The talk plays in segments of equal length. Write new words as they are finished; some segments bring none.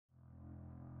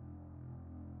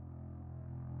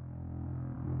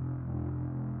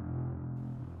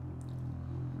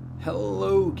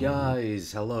Hello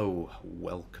guys, hello,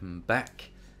 welcome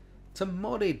back to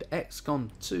Modded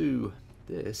XCOM 2.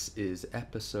 This is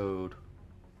episode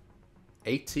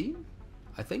 18,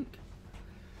 I think.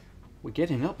 We're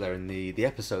getting up there in the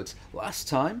episodes. Last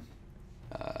time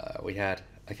we had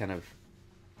a kind of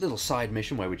little side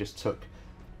mission where we just took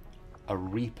a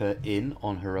Reaper in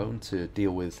on her own to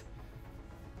deal with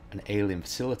an alien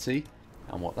facility,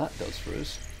 and what that does for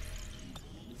us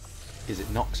is it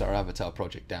knocks our Avatar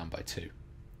project down by 2,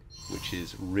 which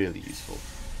is really useful.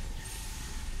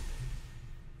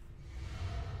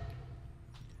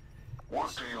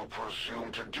 What do you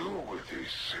presume to do with these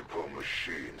simple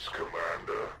machines,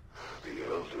 Commander? The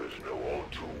Elders know all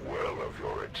too well of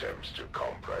your attempts to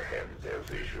comprehend their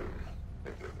vision.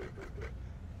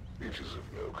 It is of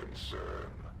no concern.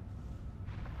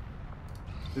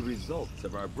 The results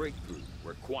of our breakthrough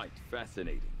were quite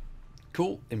fascinating.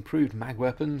 Cool, improved mag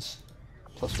weapons,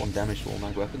 +1 damage to all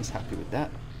mag weapons, happy with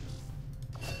that.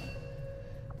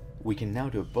 We can now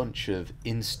do a bunch of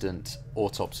instant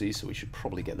autopsies, so we should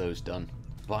probably get those done.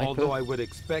 Viper. Although I would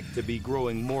expect to be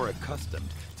growing more accustomed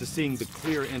to seeing the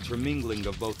clear intermingling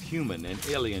of both human and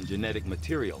alien genetic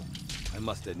material, I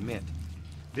must admit,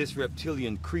 this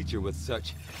reptilian creature with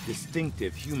such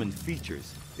distinctive human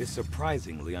features is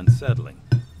surprisingly unsettling.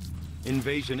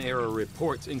 Invasion-era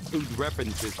reports include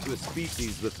references to a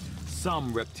species with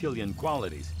some reptilian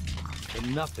qualities, but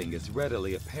nothing as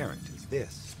readily apparent as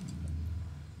this.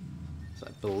 So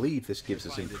I believe this gives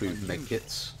us improved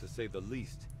medkits. To say the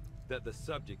least, that the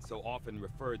subject so often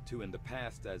referred to in the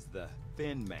past as the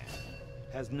Thin Man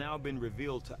has now been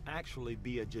revealed to actually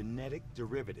be a genetic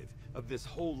derivative of this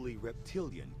wholly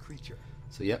reptilian creature.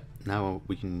 So yep, now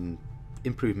we can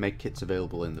improve medkits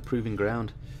available in the Proving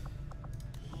Ground.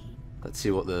 Let's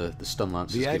see what the Stun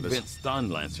Lancers The give Advent us.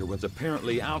 Stun Lancer was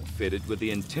apparently outfitted with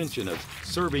the intention of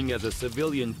serving as a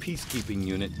civilian peacekeeping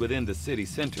unit within the city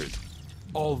centers.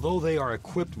 Although they are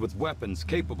equipped with weapons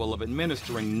capable of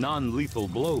administering non-lethal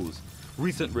blows,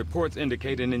 recent reports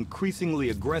indicate an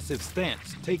increasingly aggressive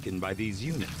stance taken by these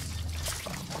units.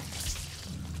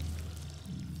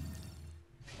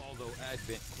 Although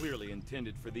Advent clearly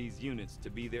intended for these units to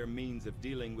be their means of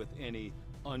dealing with any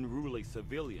unruly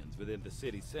civilians within the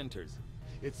city centers,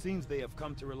 it seems they have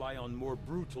come to rely on more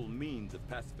brutal means of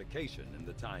pacification in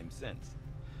the time since.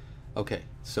 Okay,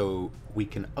 so we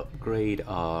can upgrade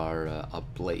our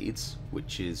blades,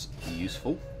 which is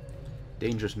useful.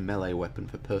 Dangerous melee weapon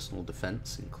for personal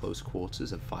defense in close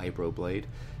quarters, a vibro blade.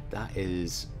 That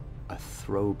is a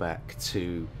throwback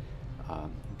to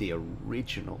the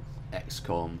original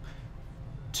XCOM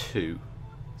 2,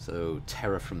 so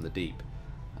Terror from the Deep.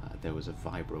 There was a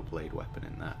vibro blade weapon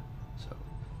in that, so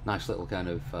nice little kind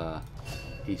of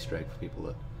Easter egg for people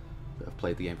that have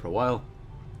played the game for a while.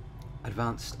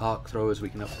 Advanced arc throwers we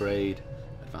can upgrade,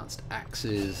 advanced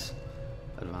axes,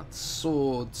 advanced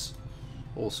swords,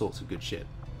 all sorts of good shit.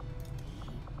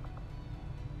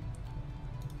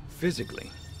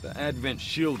 Physically, the Advent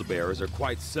shield bearers are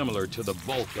quite similar to the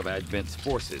bulk of Advent's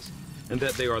forces, in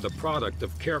that they are the product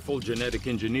of careful genetic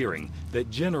engineering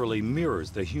that generally mirrors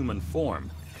the human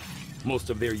form.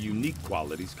 Most of their unique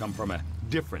qualities come from a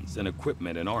difference in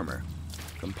equipment and armor,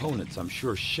 components I'm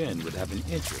sure Shen would have an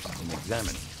interest in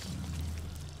examining.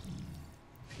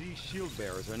 These shield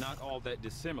bearers are not all that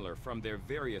dissimilar from their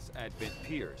various Advent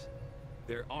peers.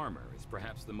 Their armor is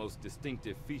perhaps the most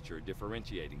distinctive feature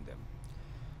differentiating them.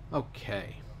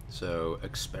 Okay, so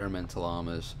experimental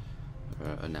armors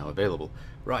are now available.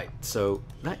 Right, so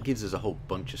that gives us a whole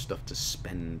bunch of stuff to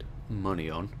spend money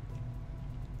on.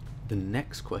 The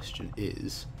next question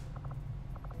is,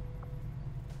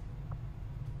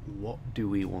 what do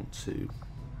we want to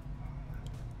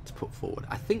put forward?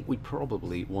 I think we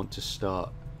probably want to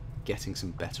start getting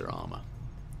some better armor.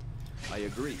 I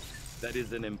agree. That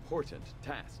is an important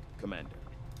task, Commander.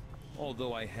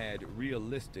 Although I had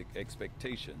realistic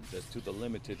expectations as to the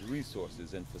limited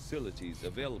resources and facilities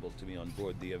available to me on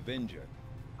board the Avenger,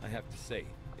 I have to say,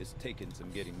 it's taken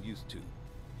some getting used to.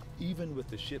 Even with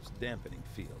the ship's dampening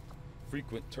field,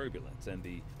 frequent turbulence and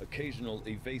the occasional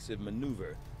evasive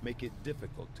maneuver make it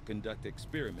difficult to conduct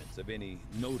experiments of any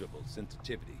notable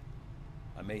sensitivity.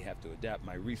 I may have to adapt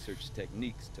my research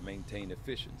techniques to maintain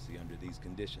efficiency under these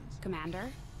conditions. Commander?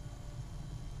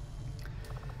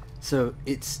 So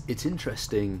it's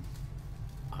interesting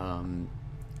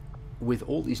with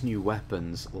all these new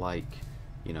weapons, like,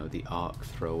 you know, the arc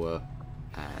thrower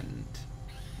and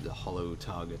the hollow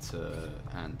targeter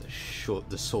and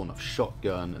the sawn-off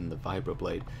shotgun and the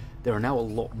vibroblade. There are now a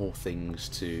lot more things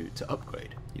to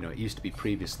upgrade. You know, it used to be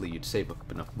previously you'd save up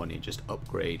enough money and just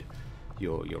upgrade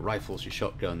your rifles, your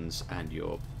shotguns, and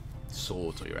your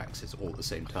swords or your axes all at the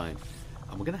same time.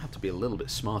 And we're going to have to be a little bit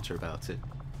smarter about it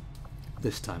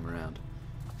this time around.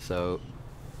 So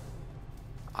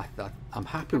I'm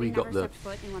happy we got the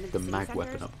mag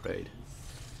weapon upgrade.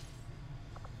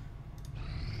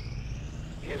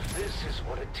 If this is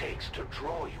what it takes to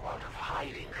draw you out of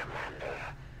hiding, Commander,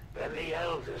 then the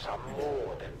Elders are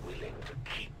more than willing to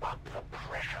keep up the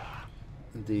pressure.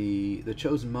 The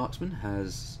Chosen Marksman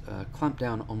has clamped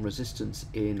down on resistance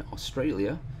in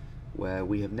Australia, where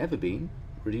we have never been,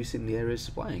 reducing the area's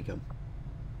supply income.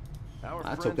 Our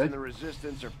That's friends okay. in the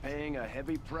Resistance are paying a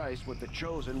heavy price with the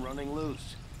Chosen running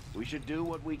loose. We should do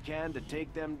what we can to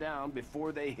take them down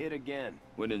before they hit again.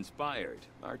 When inspired,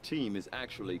 our team is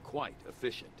actually quite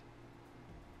efficient.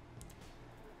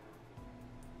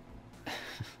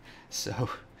 So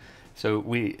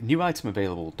new item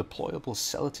available, deployable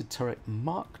Cellated Turret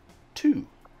Mark II.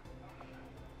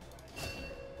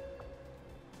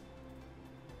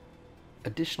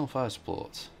 Additional fire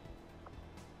support.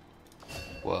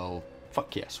 Well,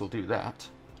 fuck yes, we'll do that.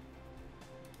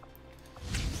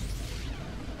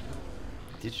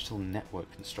 Digital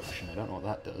network construction, I don't know what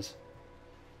that does.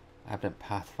 Abnett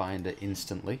Pathfinder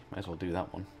instantly, might as well do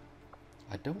that one.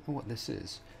 I don't know what this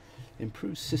is.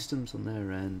 Improve systems on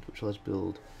their end, which allows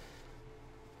build...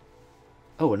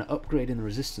 Oh, an upgrade in the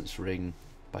resistance ring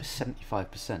by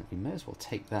 75%. We may as well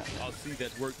take that now. I'll see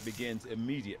that work begins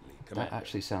immediately, Commander. That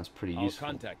actually sounds pretty I'll useful.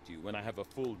 contact you when I have a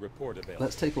full report available.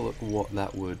 Let's take a look at what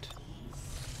that would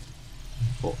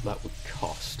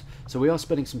cost. So we are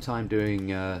spending some time doing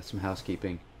some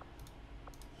housekeeping.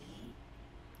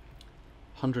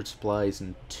 100 supplies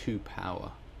and 2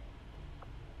 power.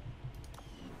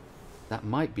 That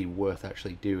might be worth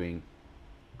actually doing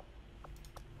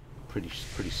pretty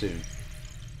soon.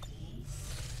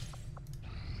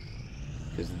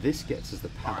 Because this gets us the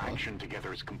power. Our action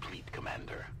together is complete,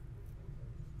 Commander.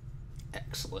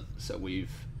 Excellent. So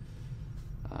we've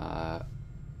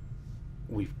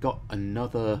got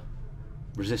another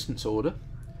resistance order.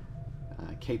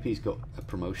 KP's got a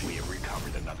promotion. We have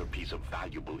recovered another piece of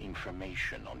valuable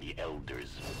information on the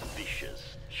Elders'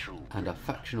 vicious children. And our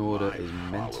faction order My is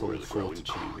mental followers grow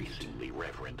fortitude. increasingly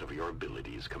reverent of your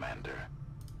abilities, Commander.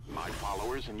 My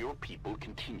followers and your people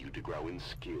continue to grow in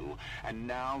skill, and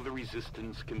now the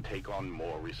Resistance can take on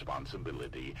more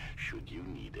responsibility should you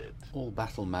need it. All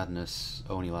battle madness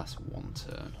only lasts 1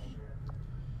 turn.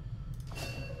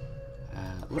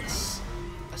 Let's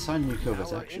assign new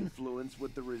covert Our action. influence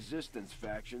with the Resistance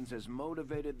factions has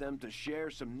motivated them to share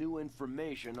some new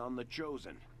information on the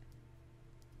Chosen.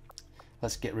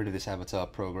 Let's get rid of this avatar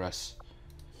progress.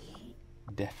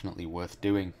 Definitely worth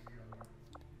doing.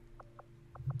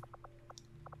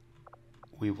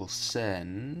 We will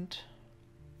send...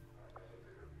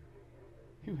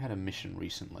 Who had a mission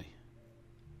recently?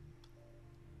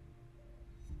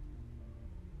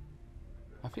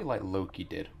 I feel like Loki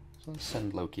did. So let's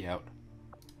send Loki out.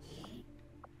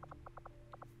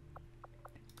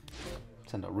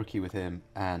 Send a rookie with him,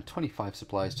 and 25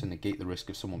 supplies to negate the risk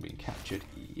of someone being captured.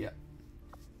 Yep.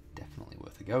 Definitely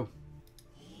worth a go.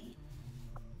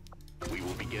 We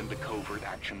will begin the covert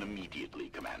action immediately,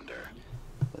 Commander.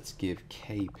 Let's give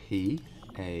KP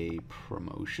a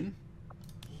promotion.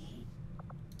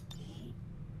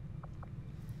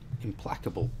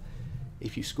 Implacable.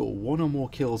 If you score 1 or more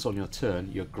kills on your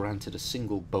turn, you're granted a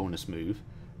single bonus move.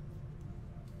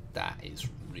 That is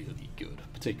really good,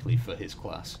 particularly for his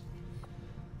class.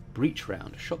 Breach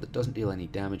round. A shot that doesn't deal any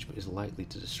damage but is likely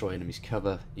to destroy enemy's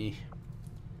cover.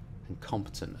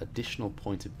 Incompetent. Additional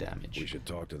point of damage. We should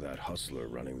talk to that hustler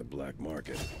running the black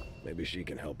market. Maybe she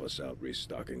can help us out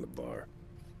restocking the bar.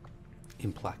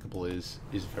 Implacable is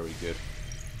very good.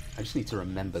 I just need to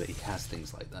remember that he has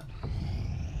things like that.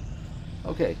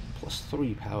 Okay,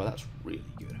 +3 power, that's really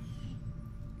good.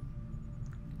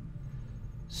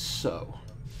 So,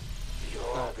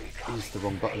 that is the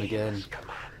wrong button again.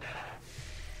 Commander,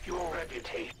 your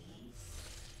reputation.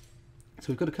 So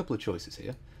we've got a couple of choices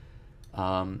here.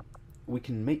 We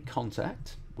can make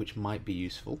contact, which might be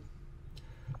useful.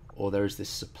 Or there is this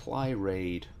supply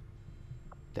raid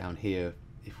down here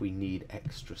if we need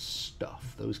extra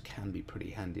stuff. Those can be pretty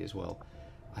handy as well.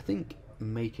 I think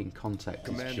making contact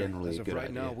is generally as a of good right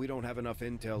idea. now, we don't have enough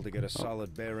intel to get a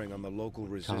solid bearing on the local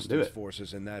do resistance it.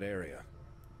 forces in that area.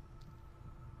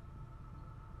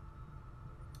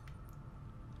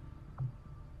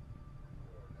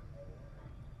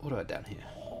 What do I down here?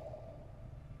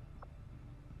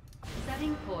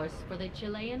 Setting course for the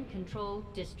Chilean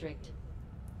Controlled District.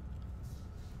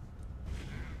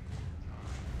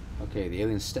 Okay, the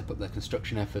aliens step up their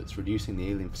construction efforts, reducing the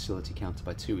alien facility counter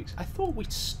by 2 weeks. I thought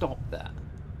we'd stop that.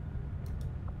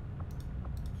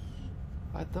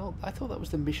 I thought that was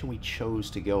the mission we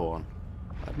chose to go on.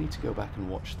 I'd need to go back and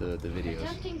watch the videos.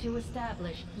 Attempting to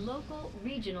establish local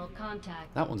regional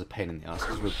contact. That one's a pain in the ass.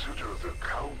 'Cause we're... Consider the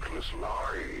countless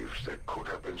lives that could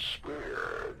have been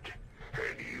spared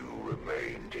had you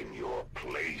remained in your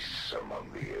place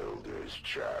among the Elders'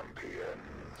 champions.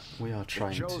 We are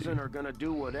trying The Chosen to are gonna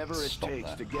do whatever it stop takes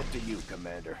that. to get to you,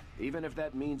 Commander. Even if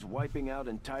that means wiping out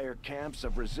entire camps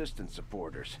of Resistance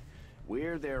supporters.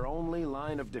 We're their only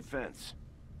line of defense.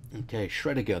 Okay,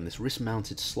 Shredder Gun. This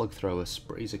wrist-mounted slug thrower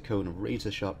sprays a cone of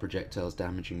razor-sharp projectiles,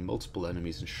 damaging multiple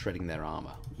enemies and shredding their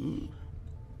armor. Ooh.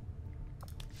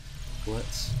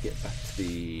 Let's get back to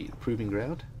the proving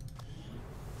ground.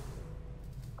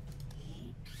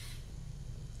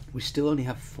 We still only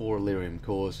have 4 Elerium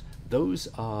cores. Those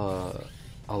are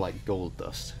like gold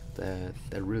dust. They're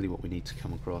really what we need to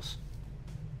come across.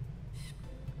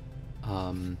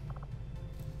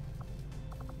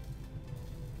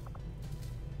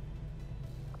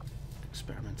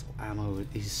 Experimental ammo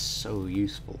is so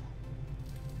useful.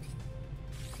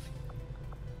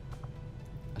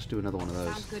 Let's do another one of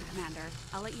those. Sounds good, Commander.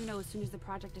 I'll let you know as soon as the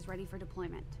project is ready for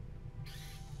deployment.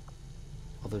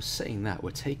 Although saying that,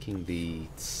 we're taking the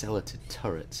Celatid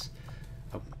turrets,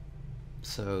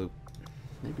 so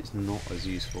maybe it's not as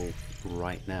useful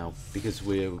right now because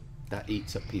that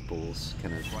eats up people's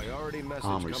kind of Priority message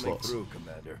armory coming slots. through,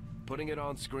 Commander. Putting it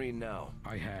on screen now.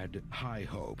 I had high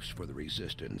hopes for the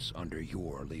Resistance under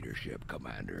your leadership,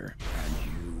 Commander, and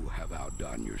you have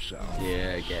outdone yourself.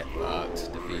 Yeah, get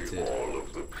fucked, defeated. All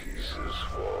of the pieces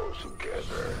fall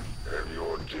together, and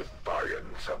your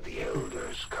defiance of the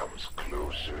Elders comes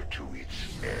closer to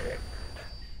its end.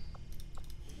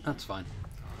 That's fine.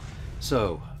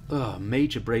 So,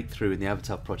 major breakthrough in the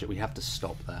Avatar project. We have to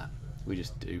stop that. We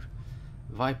just do.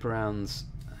 Viper rounds,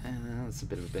 that's a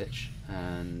bit of a bitch,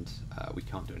 and we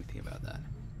can't do anything about that.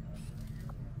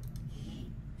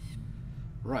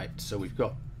 Right, so we've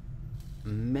got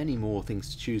many more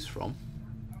things to choose from.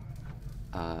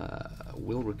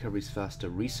 Will recoveries faster?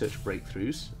 Research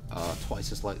breakthroughs are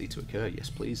twice as likely to occur. Yes,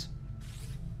 please.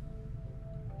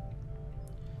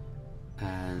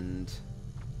 And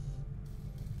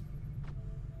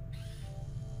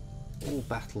all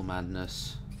battle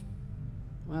madness.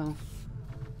 Well,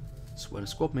 so when a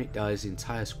squad mate dies, the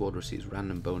entire squad receives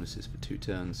random bonuses for 2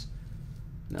 turns.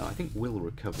 No, I think will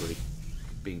recovery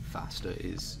being faster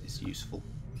is useful.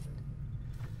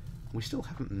 We still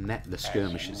haven't met the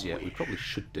skirmishers yet. We probably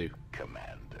should do.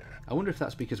 Commander. I wonder if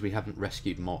that's because we haven't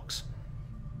rescued Mox.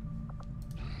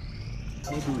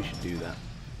 Maybe we should do that.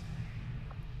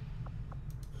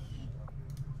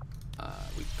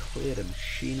 We cleared a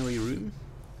machinery room,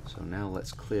 so now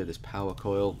let's clear this power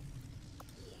coil.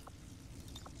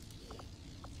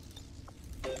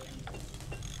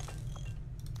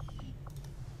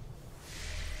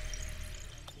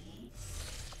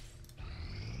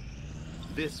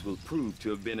 This will prove to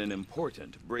have been an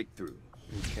important breakthrough.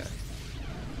 Okay.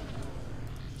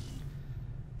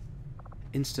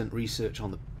 Instant research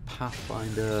on the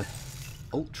Pathfinder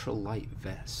ultralight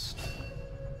vest.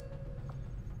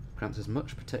 Grants as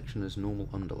much protection as normal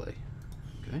underlay.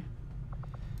 Okay.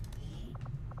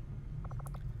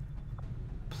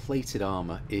 Plated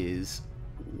armor is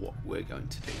what we're going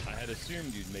to do. I had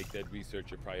assumed you'd make that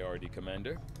research a priority,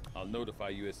 Commander. I'll notify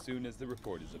you as soon as the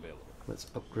report is available. Let's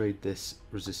upgrade this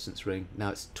resistance ring.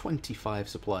 Now it's 25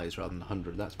 supplies rather than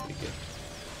 100. That's pretty good.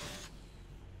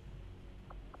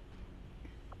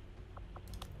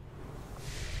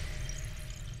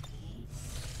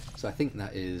 So I think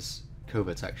that is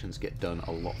covert actions get done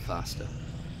a lot faster.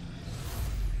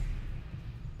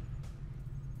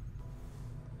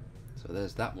 So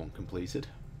there's that one completed.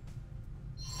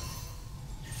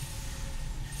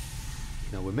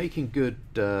 Now we're making good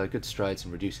strides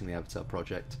in reducing the Avatar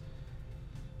project.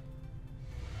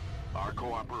 Our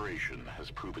cooperation has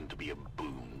proven to be a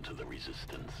boon to the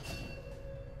Resistance.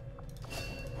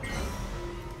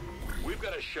 We've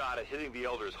got a shot at hitting the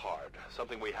Elders hard,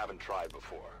 something we haven't tried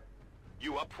before.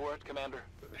 You up for it, Commander?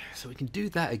 So we can do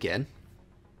that again.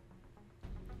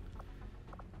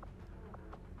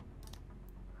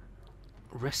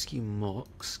 Rescue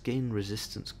Mox, gain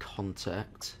resistance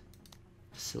contact,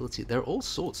 facility. There are all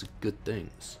sorts of good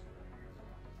things.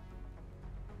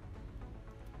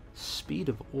 Speed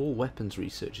of all weapons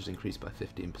research is increased by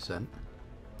 15%. 100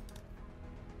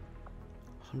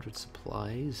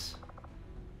 supplies.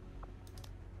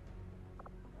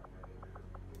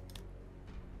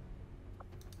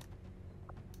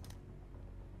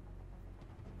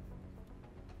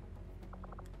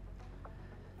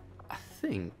 I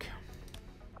think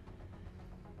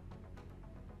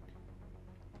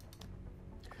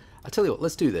I tell you what,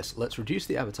 let's do this. Let's reduce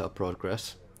the avatar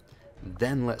progress,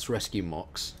 then let's rescue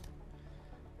Mox.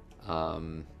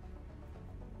 I'm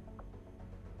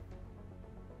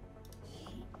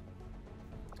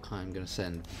going to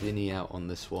send Vinny out on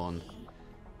this one,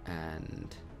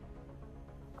 and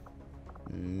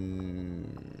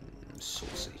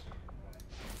Saucy.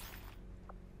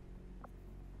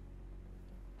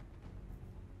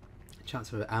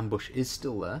 Chance of an ambush is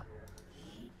still there.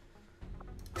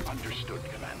 Understood,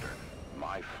 Commander.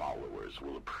 My followers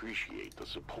will appreciate the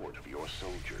support of your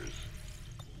soldiers.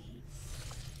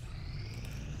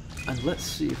 And let's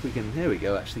see if we can, there we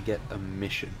go, actually get a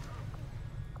mission.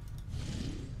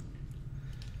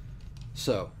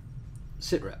 So,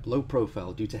 Sitrep, low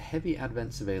profile. Due to heavy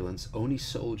advent surveillance, only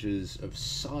soldiers of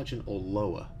sergeant or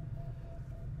lower.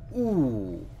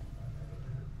 Ooh.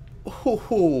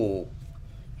 Oh.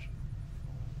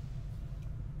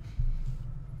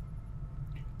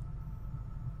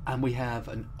 And we have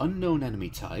an unknown enemy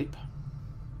type.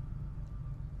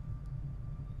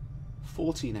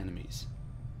 14 enemies.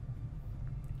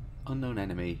 Unknown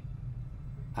enemy.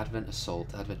 Advent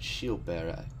Assault, Advent Shield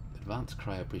Bearer, Advanced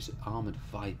Cryo Priest, Armored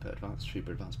Viper, Advanced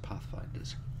Trooper, Advanced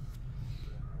Pathfinders.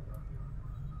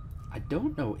 I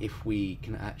don't know if we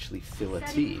can actually fill a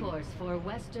team course for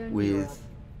Western with Europe.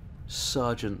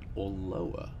 Sergeant or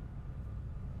lower.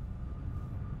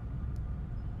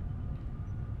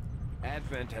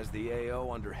 Advent has the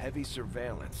AO under heavy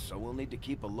surveillance, so we'll need to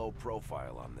keep a low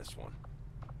profile on this one.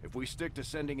 If we stick to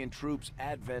sending in troops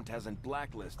Advent hasn't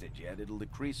blacklisted yet, it'll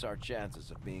decrease our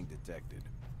chances of being detected.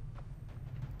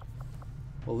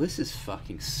 Well, this is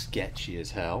fucking sketchy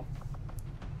as hell.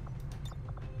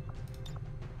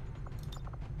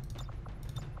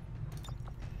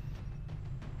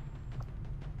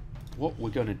 What we're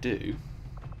going to do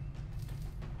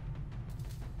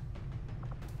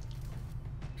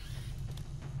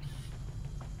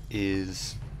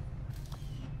is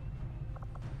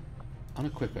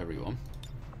unequip everyone.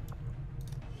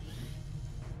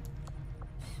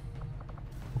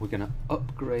 We're going to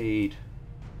upgrade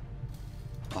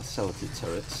our Celatid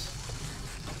turrets.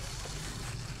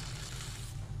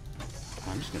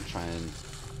 I'm just going to try and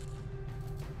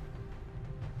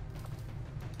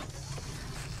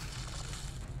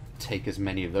take as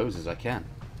many of those as I can,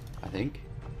 I think.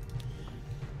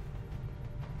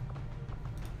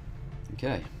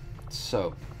 Okay,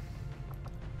 so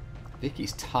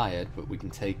Vicky's tired, but we can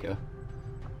take her.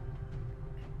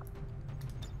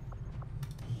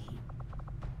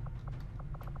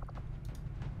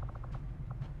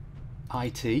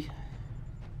 IT. Right.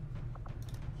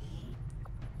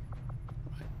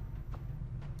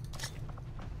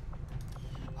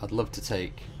 I'd love to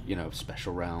take, you know,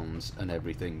 special rounds and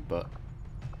everything, but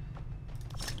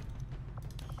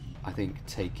I think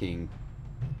taking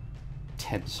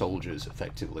 10 soldiers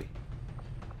effectively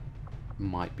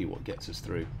might be what gets us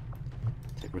through.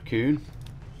 Take Raccoon.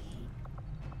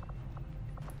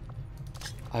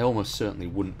 I almost certainly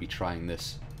wouldn't be trying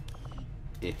this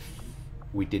if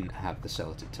we didn't have the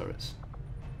Celatid turrets.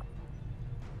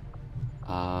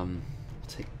 I'll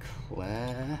take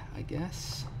Claire, I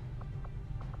guess.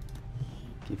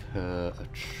 Give her a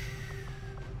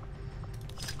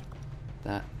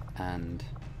that and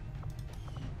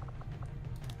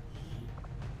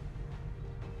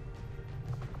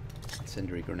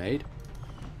incendiary grenade.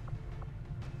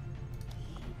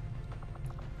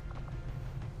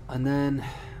 And then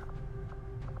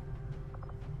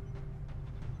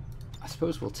I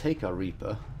suppose we'll take our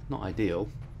Reaper, not ideal.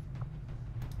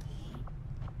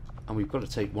 And we've got to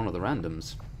take one of the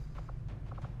randoms.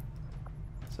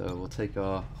 So we'll take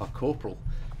our Corporal.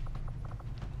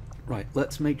 Right,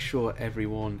 let's make sure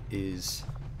everyone is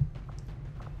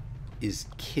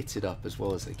kitted up as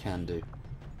well as they can do.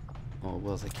 Or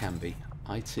well as they can be.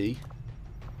 IT.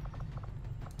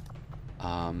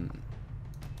 Can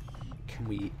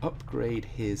we upgrade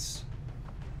his...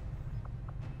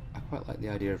 I quite like the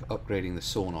idea of upgrading the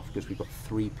Sawn-Off because we've got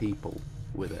 3 people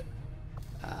with it.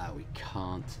 We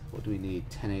can't. What do we need?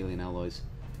 10 alien alloys.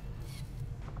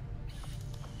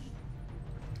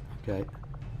 Okay.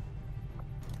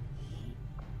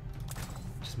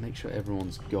 Just make sure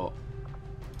everyone's got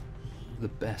the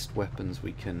best weapons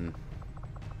we can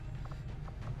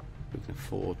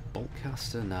afford.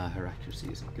 Boltcaster? Nah, her accuracy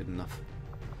isn't good enough.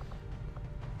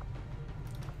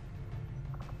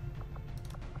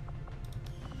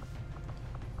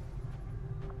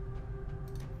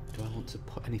 Do I want to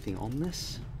put anything on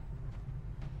this?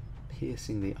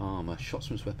 Piercing the armor.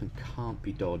 Shotsman's weapon can't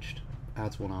be dodged.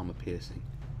 Adds 1 armor piercing.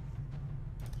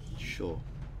 Sure.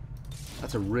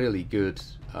 That's a really good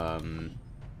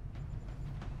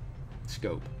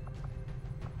scope.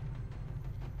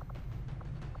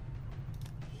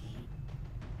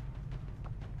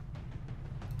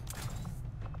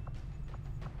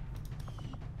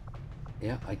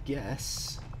 yeah, I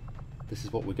guess this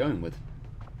is what we're going with.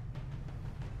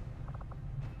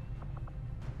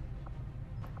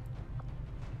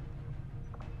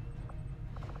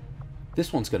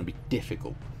 This one's going to be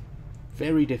difficult.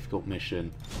 Very difficult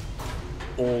mission.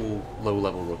 All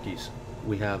low-level rookies.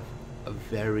 We have a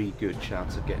very good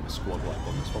chance of getting a squad wipe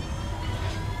on this one.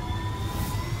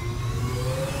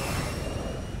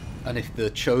 And if the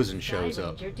Chosen shows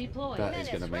up, that is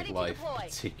going to make life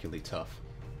particularly tough.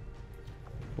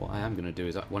 What I am going to do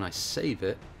is, when I save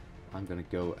it, I'm going to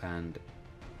go and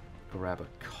grab a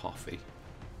coffee.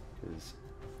 Because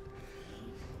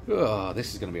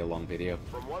this is going to be a long video.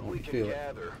 From what we can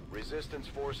gather, Resistance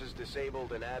forces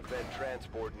disabled an Advent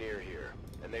transport near here,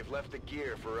 and they've left the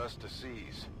gear for us to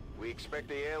seize. We expect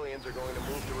the aliens are going to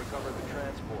move to recover the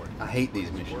transport. I hate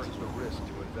these missions. It's worth the risk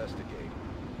to investigate.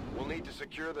 We'll need to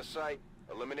secure the site,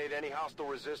 eliminate any hostile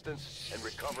resistance, and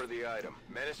recover the item.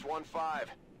 Menace 1-5,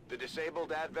 the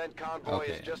disabled Advent convoy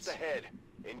is just ahead.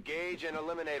 Engage and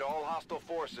eliminate all hostile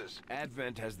forces.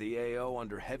 Advent has the AO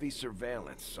under heavy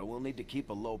surveillance, so we'll need to keep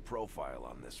a low profile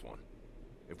on this one.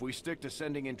 If we stick to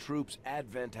sending in troops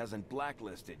Advent hasn't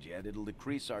blacklisted yet, it'll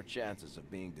decrease our chances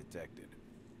of being detected.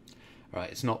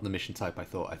 Alright, it's not the mission type I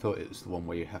thought. I thought it was the one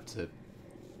where you have to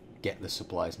get the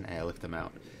supplies and airlift them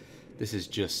out. This is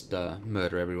just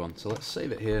murder everyone, so let's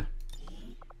save it here.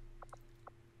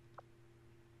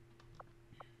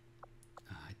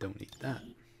 I don't need that.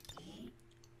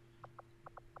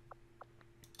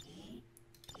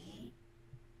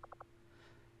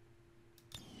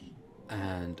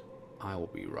 And I will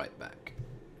be right back.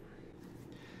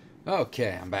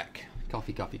 Okay, I'm back.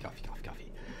 Coffee, coffee, coffee, coffee,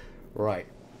 coffee. Right.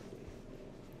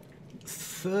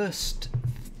 First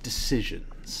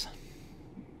decisions.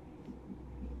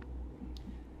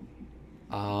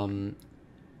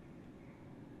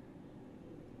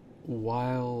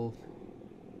 While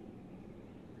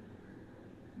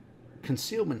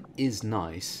concealment is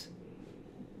nice,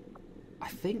 I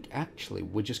think actually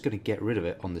we're just going to get rid of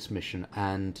it on this mission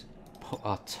and put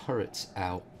our turrets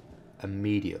out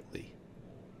immediately.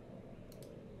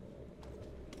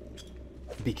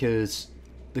 Because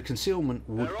the concealment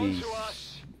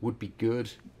would be good,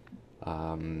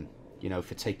 you know,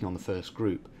 for taking on the first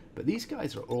group. But these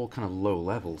guys are all kind of low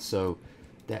level, so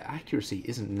their accuracy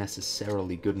isn't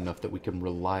necessarily good enough that we can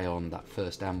rely on that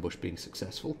first ambush being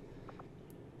successful.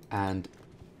 And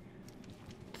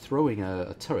throwing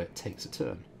a turret takes a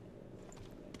turn.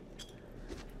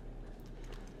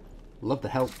 Love the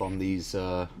help on these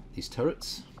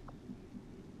turrets.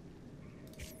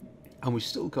 And we've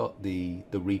still got the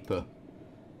Reaper.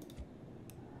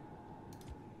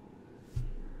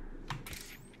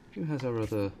 Who has our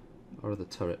other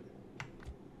turret?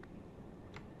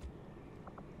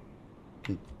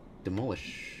 Can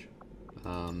demolish.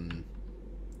 Can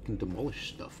demolish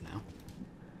stuff now.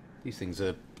 These things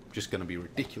are just going to be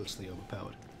ridiculously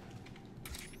overpowered.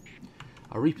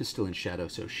 Our Reaper's still in shadow,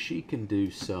 so she can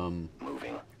do some.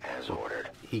 Moving as ordered.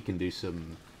 He can do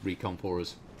some recon for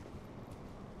us,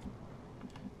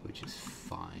 which is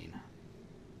fine.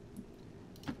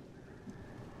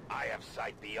 I have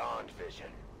sight beyond vision.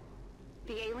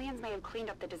 The aliens may have cleaned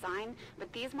up the design,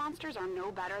 but these monsters are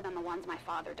no better than the ones my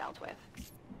father dealt with.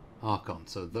 Archon,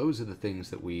 so those are the things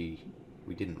that we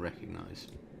didn't recognize.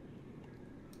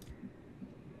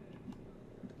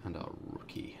 And our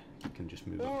rookie can just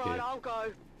move up here. Alright, I'll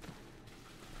go.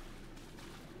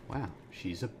 Wow,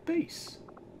 she's a base.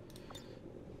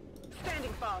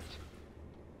 Standing fast.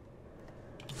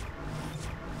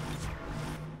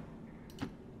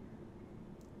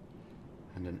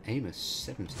 And an Amos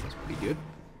 70, that's pretty good.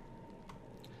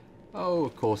 Oh,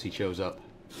 of course he shows up.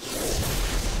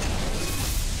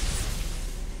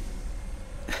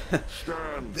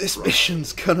 This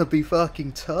mission's gonna be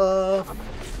fucking tough.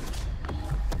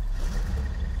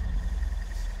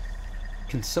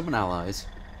 Can summon allies,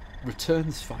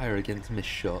 returns fire against missed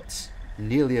shots,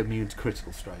 nearly immune to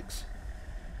critical strikes,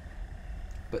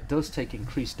 but does take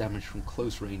increased damage from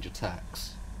close range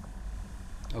attacks.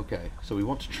 Okay, so we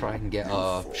want to try and get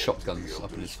our shotguns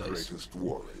up in his face.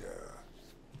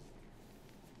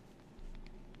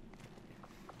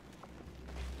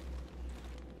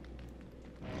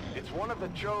 It's one of the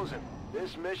Chosen.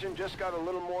 This mission just got a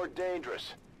little more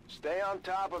dangerous. Stay on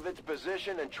top of its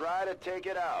position and try to take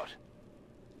it out.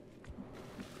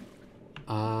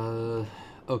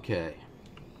 Okay.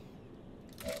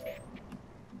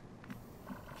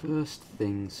 First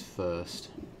things first.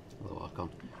 Hello, Archon.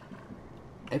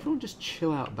 Everyone just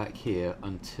chill out back here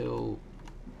until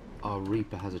our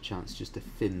Reaper has a chance just to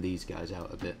thin these guys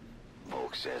out a bit.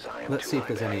 Volk says I am Let's see if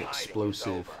there's any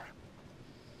explosive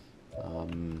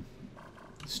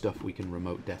stuff we can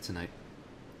remote detonate.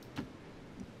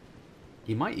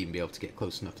 You might even be able to get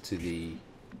close enough to the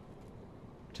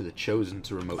Chosen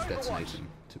to remote detonate them,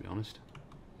 to be honest.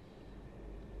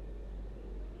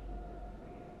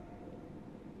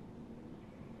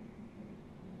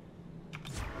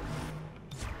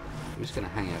 We're just going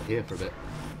to hang out here for a bit.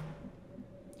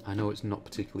 I know it's not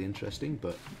particularly interesting,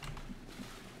 but...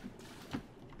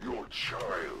 Your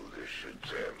childish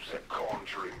attempts at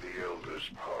conjuring the Elder's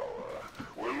power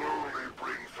will only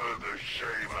bring further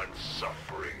shame and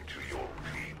suffering to your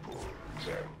people,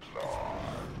 Templar.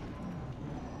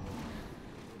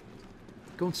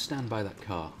 Go and stand by that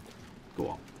car. Go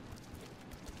on.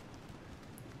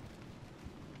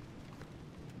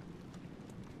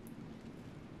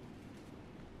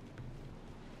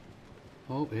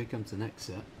 Oh, here comes the next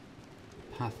set.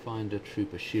 Pathfinder,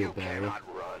 Trooper, Shield Bearer.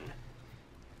 Cannot run.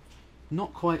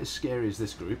 Not quite as scary as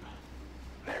this group.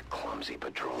 Their clumsy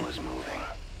patrol is moving.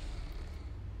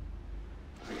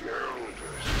 The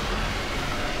Elders.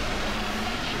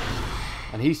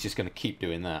 And he's just going to keep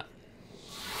doing that.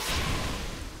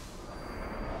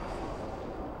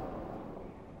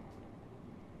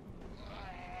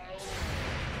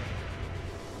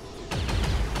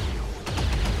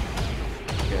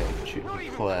 Okay, shooting from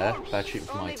Claire. Bad shooting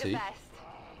from IT.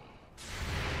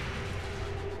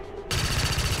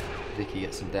 Vicky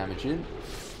gets some damage in.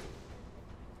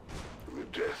 The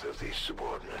death of these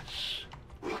subordinates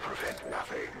will prevent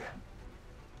nothing.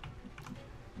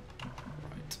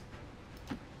 Right.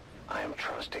 I am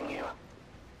trusting you.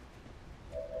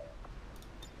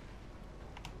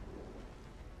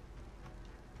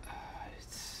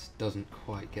 It doesn't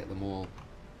quite get them all.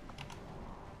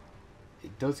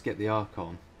 It does get the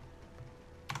Archon.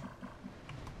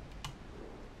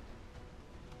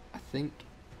 I think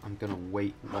I'm gonna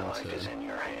wait one My life is turn. in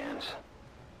your hands.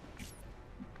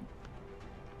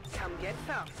 Come get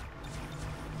some.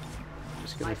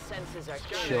 Just My gonna senses are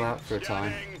chill out for a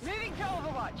time. Moving to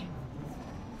Overwatch.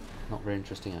 Not very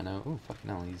interesting, I know. Oh, fucking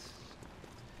hell, he's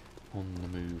on the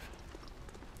move.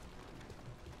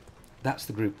 That's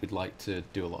the group we'd like to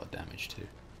do a lot of damage to.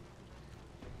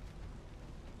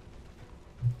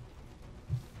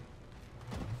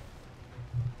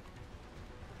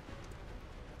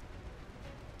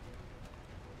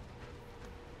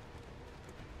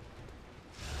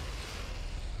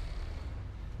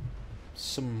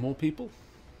 Some more people.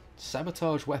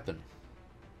 Sabotage weapon.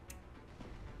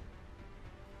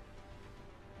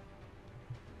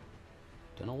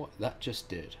 Don't know what that just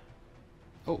did.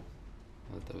 Oh,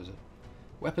 there was a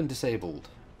weapon disabled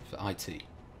for IT.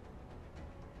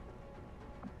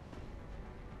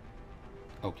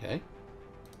 Okay.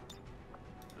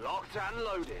 Locked and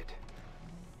loaded.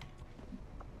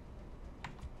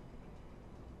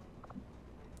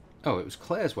 Oh, it was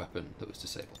Claire's weapon that was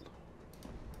disabled.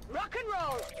 Rock and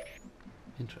roll.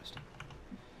 Interesting.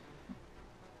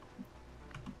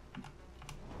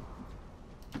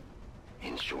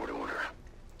 In short order.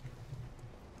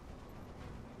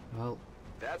 Well,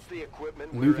 That's the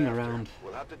equipment moving we're after. around.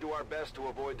 We'll have to do our best to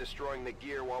avoid destroying the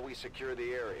gear while we secure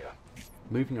the area.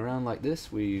 Moving around like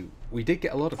this, we did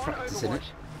get a lot of practice in it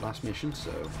last mission,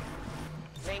 so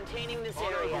Maintaining this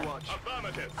On area. Overwatch.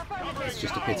 Affirmative. it's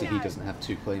just a pity he doesn't have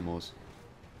 2 claymores.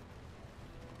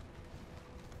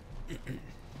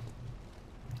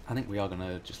 I think we are going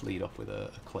to just lead off with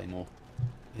a claymore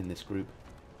in this group.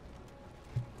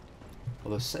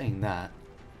 Although saying that,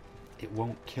 it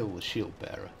won't kill the shield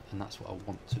bearer, and that's what I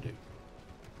want to do.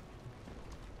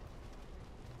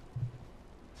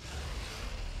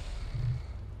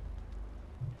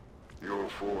 Your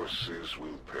forces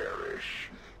will perish,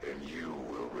 and you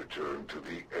will return to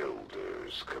the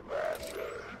Elders,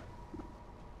 Commander.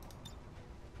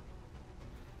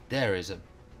 There is a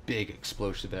big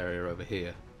explosive area over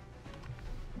here.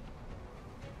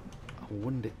 I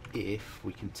wonder if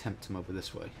we can tempt him over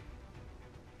this way.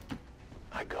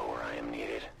 I go where I am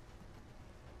needed.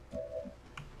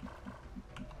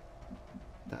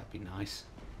 That'd be nice.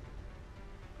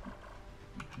 How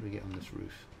do we get on this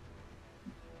roof?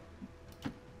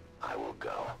 I will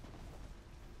go.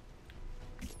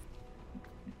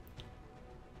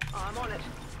 I'm on it.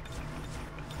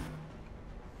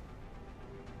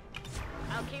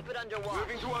 I'll keep it under watch.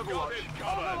 Moving to Overwatch.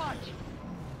 Overwatch.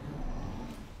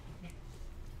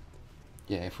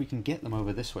 Yeah, if we can get them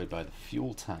over this way by the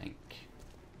fuel tank.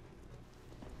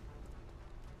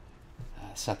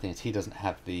 Sad thing is he doesn't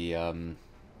have the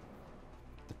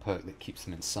perk that keeps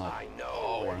them inside. I know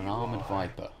Oh, where an you armored are.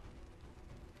 Viper.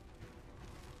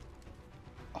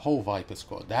 A whole Viper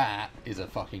squad. That is a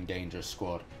fucking dangerous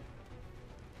squad.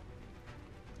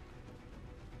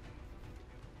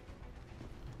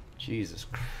 Jesus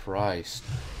Christ.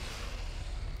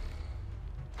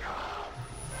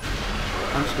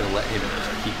 I'm just gonna let him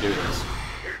just keep doing this.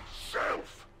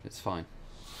 Itself. It's fine.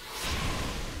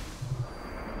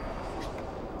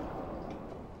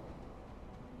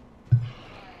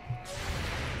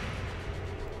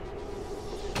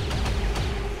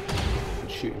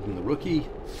 Shooting from the rookie.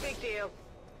 Big deal.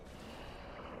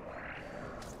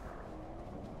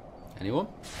 Anyone?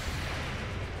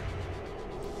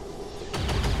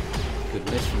 Good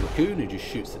miss from Raccoon, who just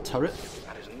shoots the turret.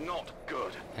 That is not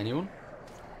good. Anyone?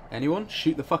 Anyone?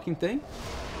 Shoot the fucking thing?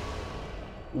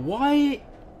 Why?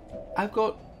 I've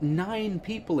got 9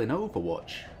 people in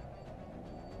Overwatch.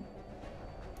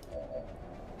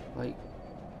 Like,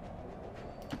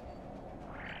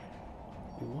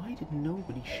 why did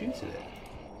nobody shoot at it?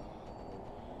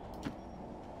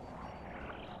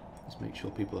 Let's make sure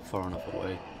people are far enough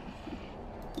away.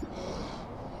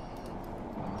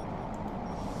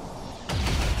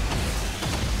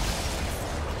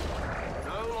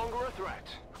 No longer a threat.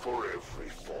 For every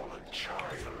fallen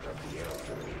child of the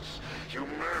Elders,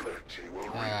 humanity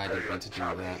will I didn't repay mean a to do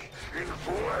tummy that. in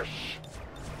flesh.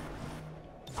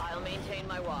 I'll maintain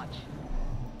my watch.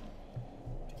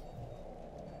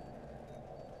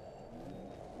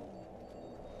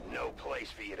 No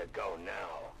place for you to go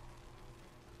now.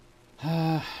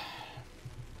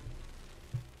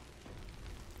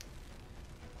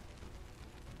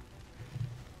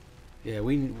 Yeah,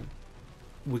 we're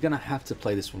gonna have to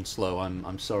play this one slow.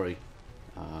 I'm sorry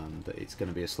that it's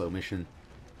gonna be a slow mission,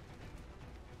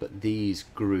 but these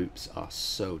groups are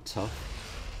so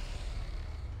tough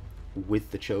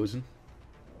with the Chosen.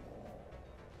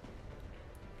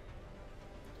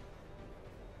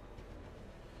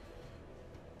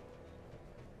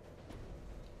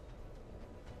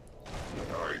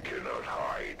 I cannot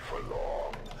hide for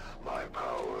long. My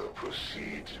power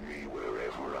precedes me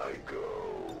wherever I go.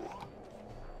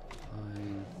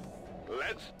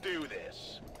 Let's do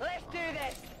this. Let's do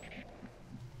this.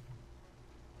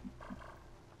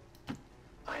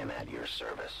 I am at your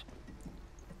service.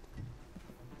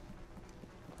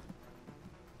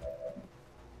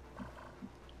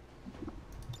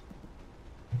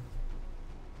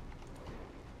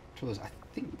 Trouble is, I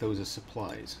think those are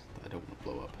supplies that I don't want to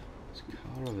blow up. There's a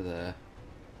car over there.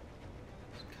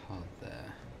 There's a car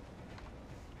there.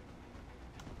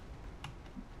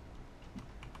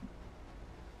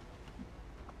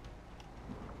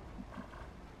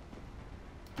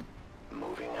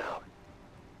 Moving out.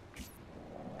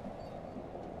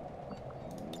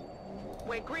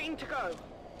 We're green to go.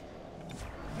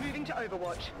 Moving to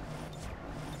Overwatch.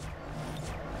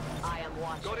 I am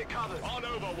watching. Got it covered. On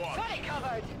Overwatch. Got it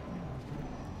covered.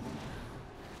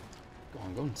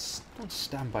 Go and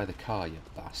stand by the car, you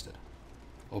bastard.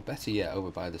 Or better yet,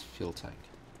 over by this fuel tank.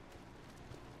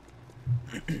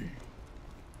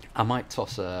 I might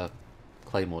toss a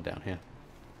claymore down here.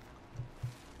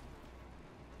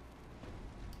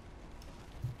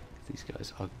 These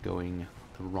guys are going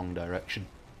the wrong direction.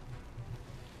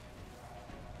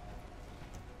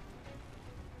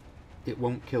 It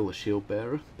won't kill the shield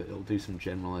bearer, but it'll do some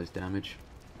generalized damage.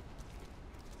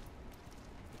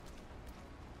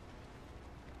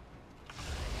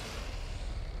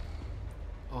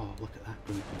 Oh, look at that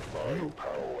group. My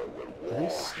power will Are they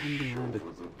wash standing around over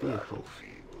a the vehicle?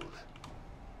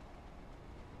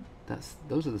 battlefield.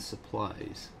 Those are the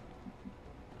supplies.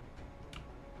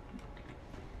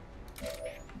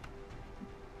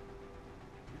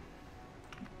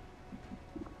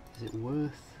 Is it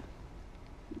worth?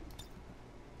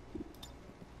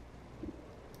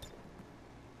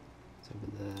 It's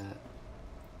over there.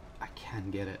 I can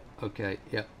get it. Okay,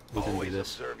 yep, we're gonna do Always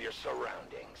this. observe your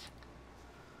surroundings.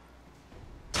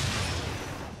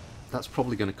 That's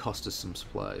probably gonna cost us some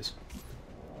supplies.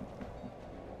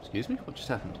 Excuse me? What just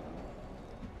happened?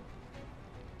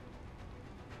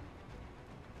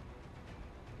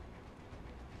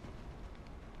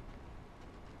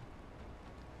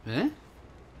 Eh?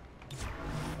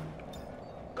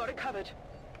 Got it covered.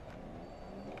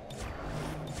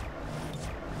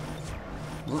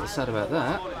 Well, what's sad about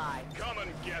that? Come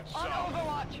and get On some.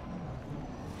 Overwatch.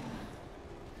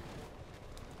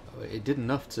 Oh, it did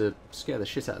enough to scare the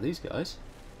shit out of these guys.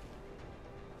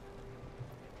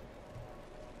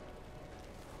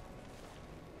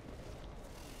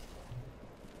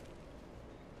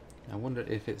 I wonder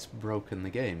if it's broken the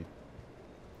game.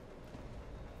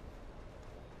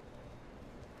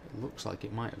 It looks like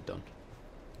it might have done.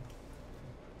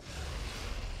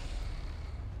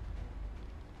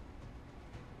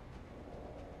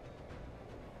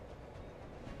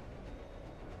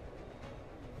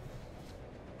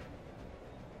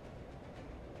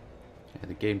 Yeah,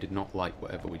 the game did not like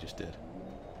whatever we just did.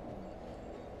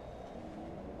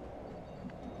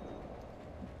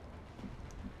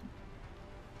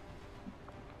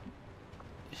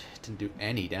 It didn't do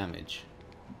any damage.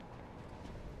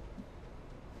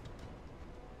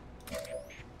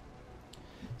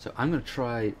 So I'm going to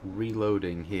try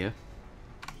reloading here.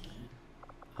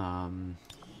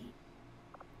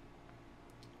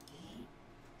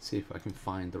 See if I can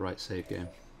find the right save game.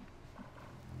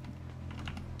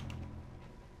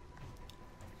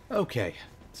 Okay,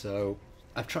 so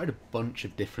I've tried a bunch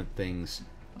of different things,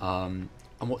 and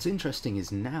what's interesting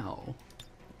is now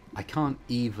I can't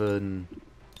even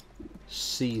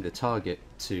see the target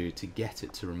to get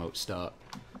it to remote start.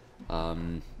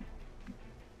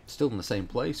 Still in the same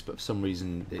place, but for some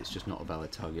reason it's just not a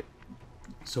valid target.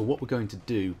 So what we're going to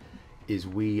do is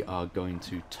we are going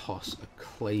to toss a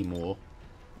claymore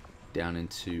down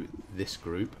into this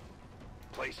group.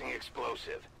 Placing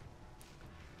explosive.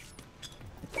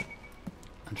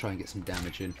 And try and get some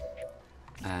damage in.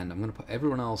 And I'm going to put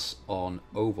everyone else on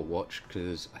Overwatch,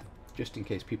 because just in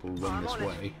case people run this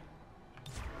way,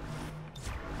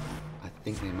 I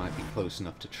think they might be close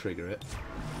enough to trigger it.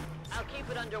 I'll keep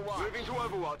it under watch. Moving to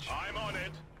Overwatch. I'm on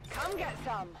it. Come get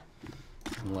some.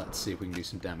 And let's see if we can do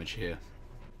some damage here.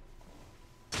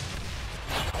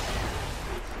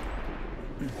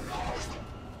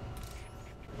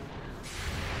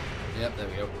 Yep, there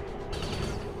we go.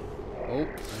 Oh,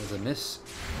 there's a miss.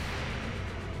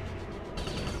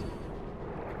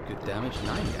 Good damage.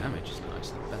 9 damage is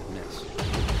nice. Not a bad miss.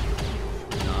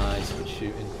 Nice, good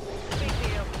shooting.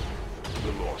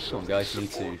 Come on, guys. You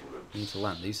need to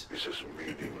land these. Is as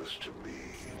meaningless to me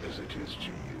as it is to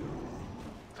you.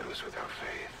 Those without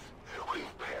faith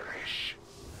will perish.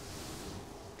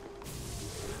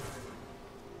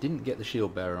 Didn't get the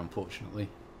shield bearer, unfortunately.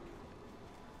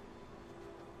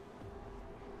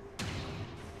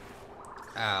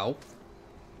 Ow.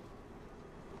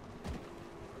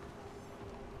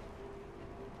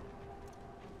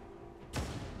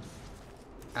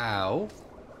 Ow.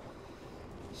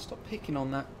 Stop picking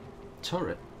on that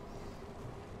turret.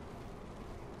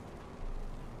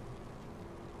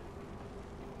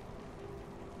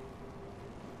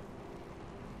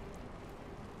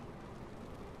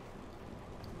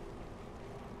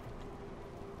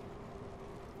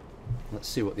 Let's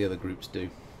see what the other groups do.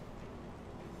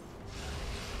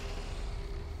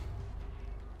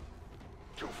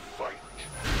 To fight.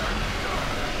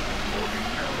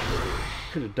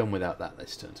 Could have done without that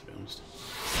this turn, to be honest.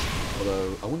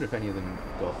 Although, I wonder if any of them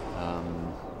got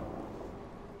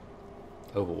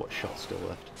Overwatch shots still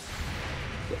left.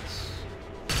 Yes.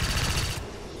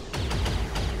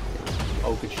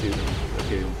 Oh, good shooting.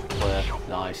 Raccoon. Claire.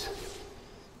 Nice.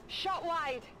 Shot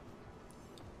wide.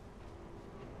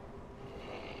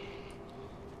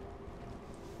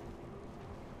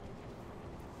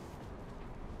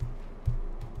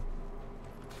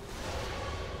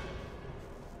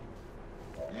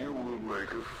 You will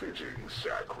make a fitting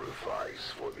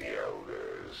sacrifice for the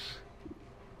elders.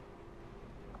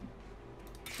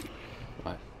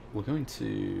 Right, we're going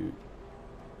to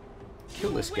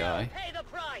kill this guy, Pay the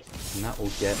price. and that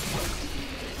will get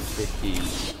Vicky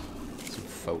some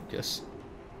focus.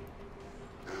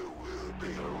 There will be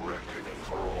a reckoning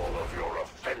for all of your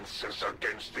offenses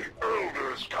against the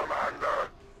elders, Commander.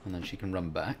 And then she can run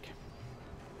back.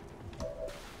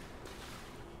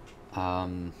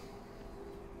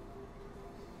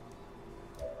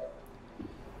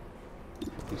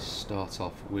 We start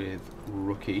off with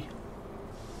Rookie.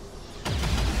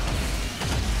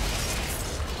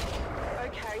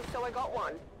 Okay, so I got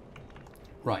one.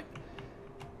 Right.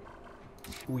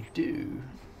 We do.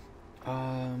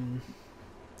 Do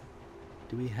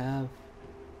we have?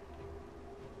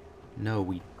 No,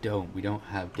 we don't. We don't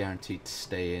have guaranteed to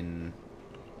stay in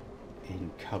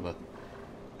cover.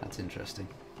 That's interesting.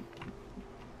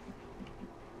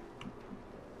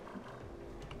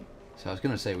 So I was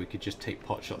going to say we could just take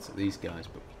pot shots at these guys,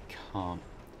 but we can't.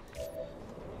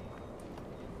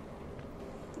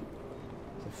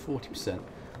 So 40%.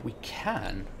 We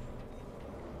can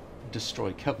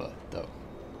destroy cover, though,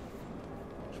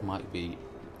 which might be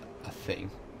a thing.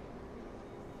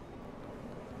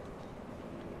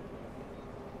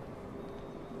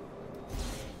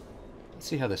 Let's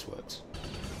see how this works.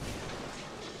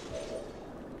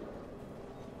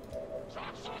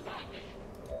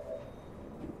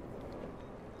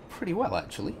 Pretty well,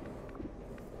 actually.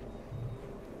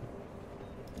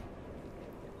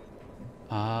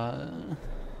 Can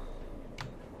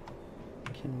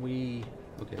we...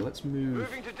 Okay, let's move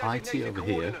IT over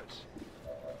here.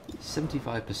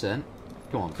 75%.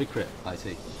 Go on, big crit,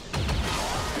 IT.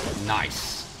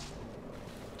 Nice!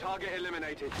 Target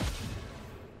eliminated.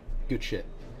 Good shit.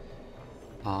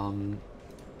 I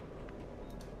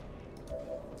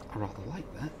rather like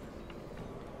that.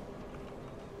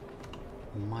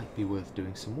 Might be worth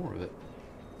doing some more of it.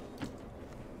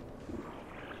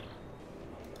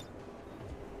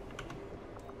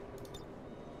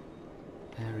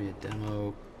 Area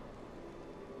demo.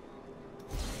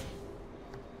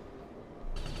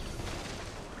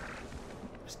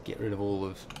 Just get rid of all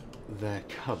of their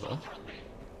cover.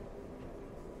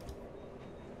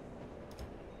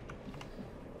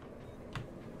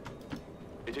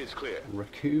 It is clear.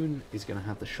 Raccoon is going to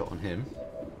have the shot on him.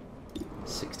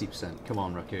 60%. Come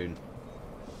on, Raccoon.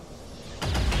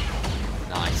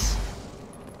 Nice.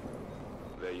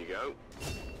 There you go.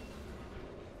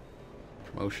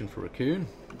 Promotion for Raccoon.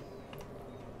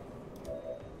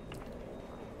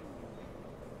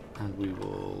 And we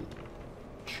will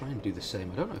try and do the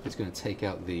same. I don't know if it's going to take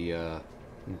out the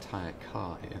entire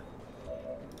car here.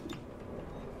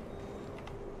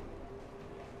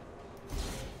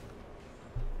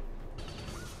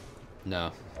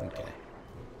 No. Okay.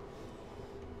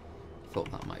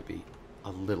 Thought that might be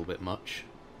a little bit much.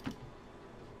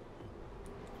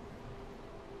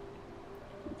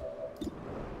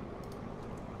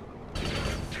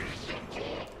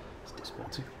 It's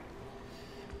disappointing.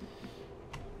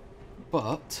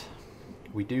 But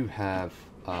we do have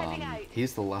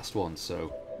here's the last one,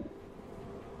 so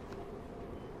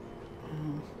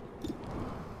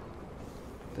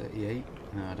 38.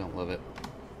 No, I don't love it.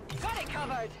 Got it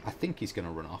covered. I think he's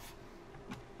gonna run off.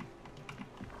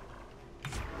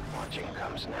 Watching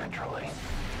comes naturally.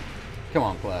 Come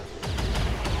on, Claire.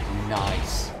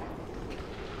 Nice.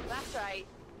 That's right.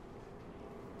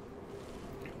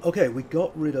 Okay, we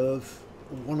got rid of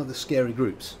one of the scary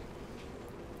groups,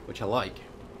 which I like.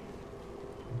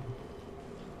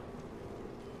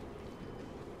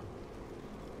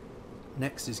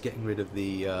 Next is getting rid of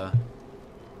the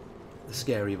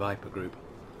scary Viper group.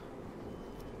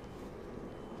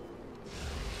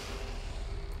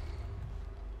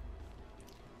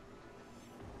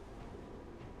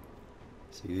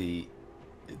 See,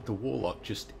 the Warlock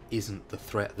just isn't the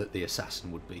threat that the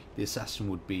Assassin would be. The Assassin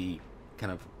would be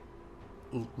kind of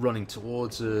running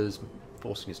towards us,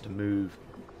 forcing us to move.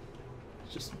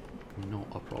 It's just not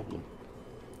a problem.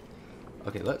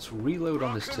 Okay, let's reload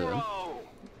on this turn.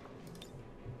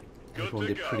 Everyone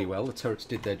did pretty well. The turrets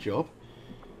did their job.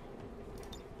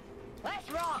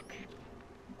 Let's rock.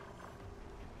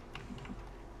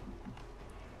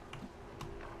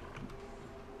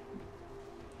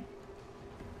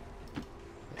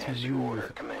 Let's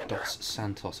move Dos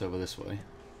Santos over this way.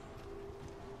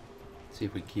 See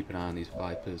if we can keep an eye on these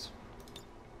Vipers.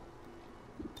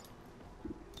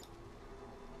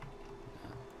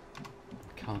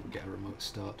 Can't get a remote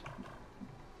start.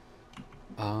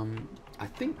 I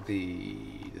think the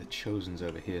Chosen's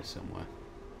over here somewhere.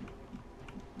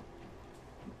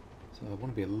 So I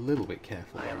want to be a little bit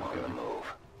careful where I'm going.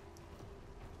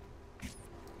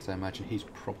 Because I imagine he's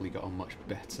probably got a much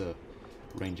better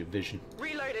range of vision.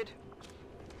 Reloaded.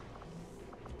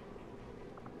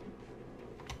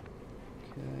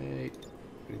 Okay,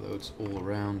 reloads all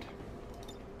around.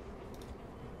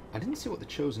 I didn't see what the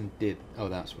Chosen did. Oh,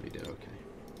 that's what he did, okay.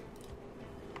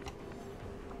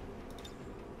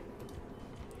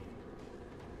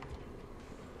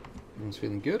 Everyone's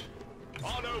feeling good?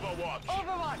 On Overwatch!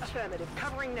 Overwatch! Affirmative.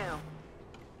 Covering now.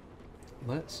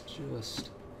 Let's just,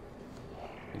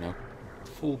 you know,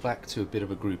 fall back to a bit of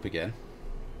a group again.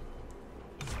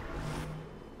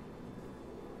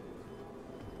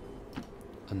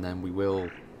 And then we will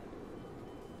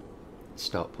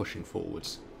start pushing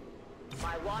forwards.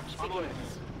 My watch begins.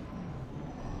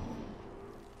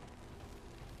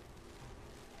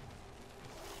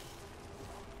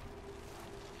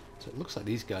 So it looks like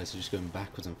these guys are just going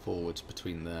backwards and forwards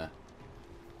between there.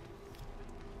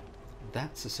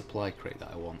 That's a supply crate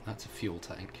that I want. That's a fuel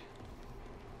tank.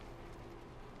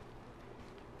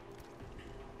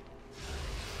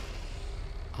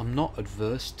 I'm not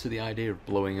adverse to the idea of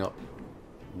blowing up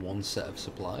one set of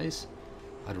supplies.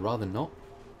 I'd rather not.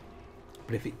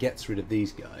 But if it gets rid of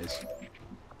these guys,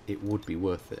 it would be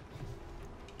worth it.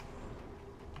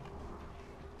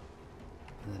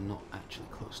 They're not actually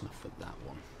close enough for that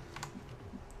one.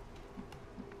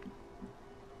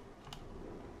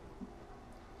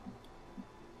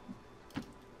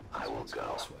 I will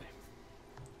go this way.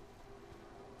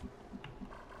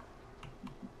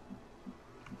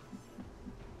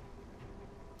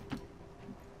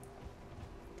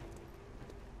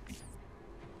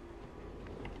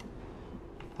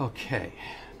 Okay,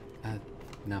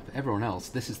 now for everyone else,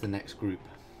 this is the next group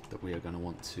that we are going to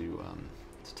want to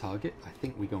to target. I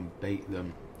think we go and bait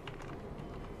them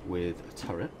with a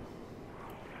turret.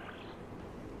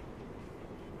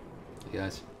 Hey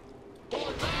guys.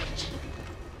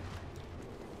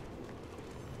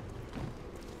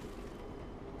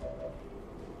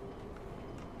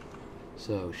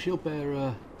 So, Shield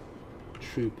Bearer,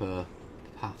 Trooper,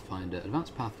 Pathfinder.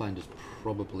 Advanced Pathfinder's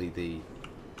probably the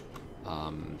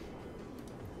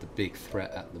big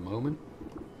threat at the moment.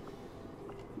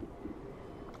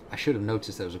 I should have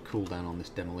noticed there was a cooldown on this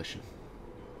demolition.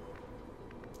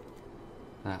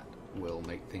 That will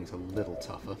make things a little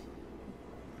tougher.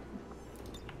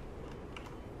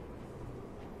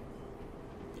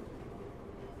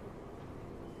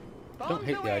 I don't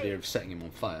hate the idea of setting him on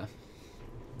fire.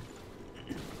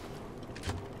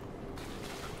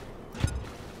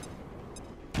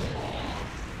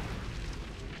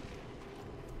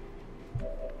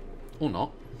 Or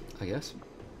not, I guess.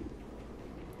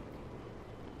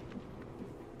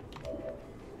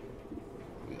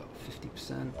 We got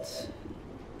 50%.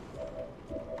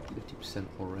 50%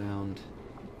 all round.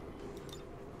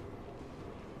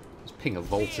 This Pinger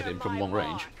vaulted him from long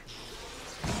range.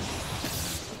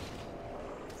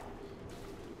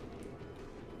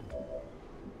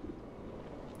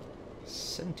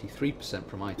 73%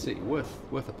 from IT.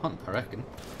 Worth a punt, I reckon.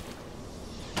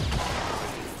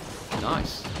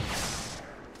 Nice.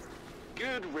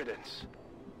 Good riddance.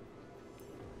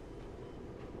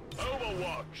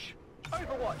 Overwatch.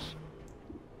 Overwatch.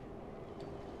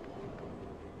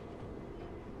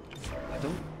 I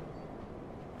don't...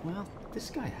 Well, this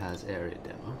guy has area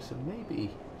demo, so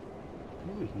maybe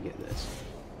we can get this.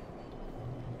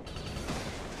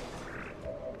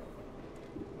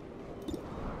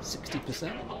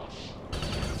 %.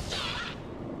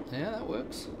 Yeah, that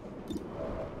works.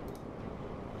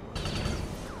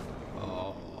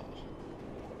 Oh.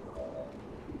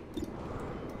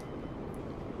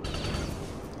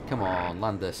 Come on,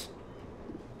 land this.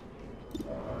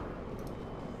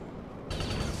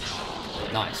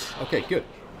 Nice. Okay, good.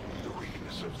 The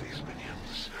weakness of these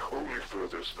minions only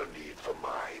furthers the need for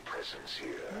my presence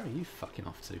here. Where are you fucking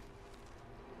off to?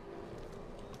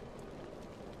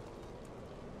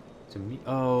 To me?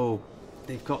 Oh,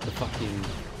 they've got the fucking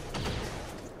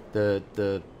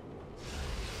the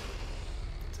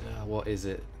what is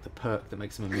it? The perk that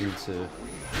makes them immune to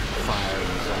fire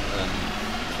and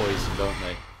poison, don't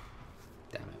they?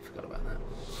 Damn it, I forgot about that.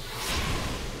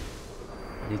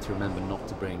 I need to remember not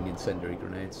to bring incendiary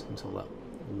grenades until that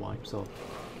wipes off.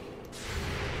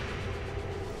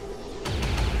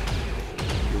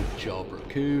 Good job,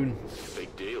 Raccoon.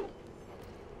 Big deal.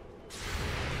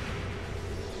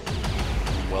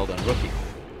 Well done, Rookie.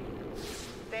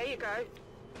 There you go.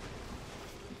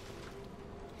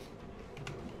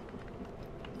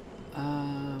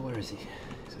 Where is he?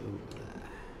 He's over there.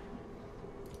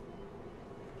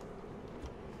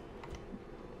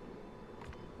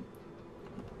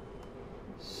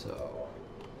 So,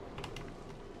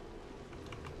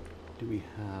 do we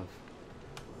have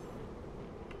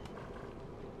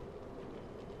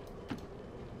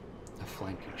a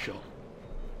flanking shot?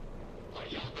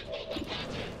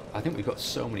 I think we've got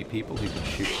so many people who can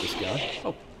shoot this guy.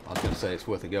 Oh, I was going to say it's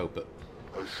worth a go, but...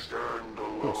 I stand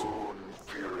alone,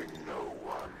 fearing no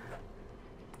one.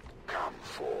 Come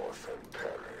forth and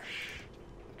perish.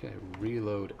 Okay,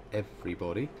 reload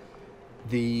everybody.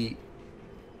 The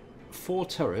 4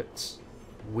 turrets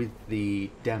with the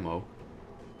demo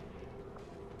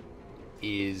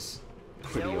is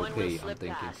pretty OP, I'm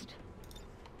thinking.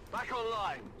 Back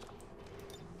online.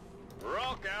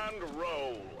 Rock and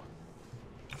roll.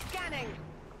 Scanning.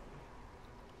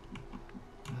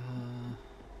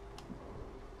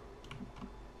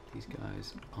 These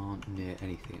guys aren't near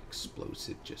anything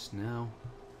explosive just now.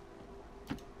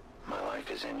 My life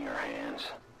is in your hands.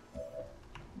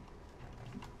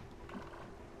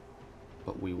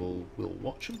 But we'll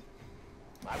watch them.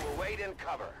 I will wait in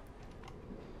cover.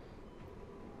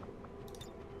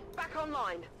 Back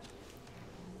online.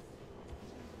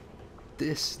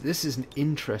 This is an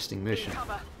interesting mission.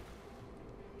 Cover.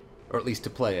 Or at least to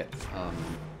play it,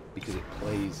 because it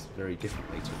plays very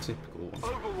differently to a typical one.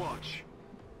 Overwatch.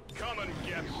 Come and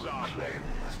get some.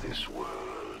 Cleanse this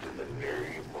world in the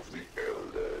name of the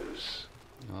Elders.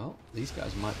 Well, these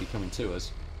guys might be coming to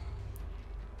us.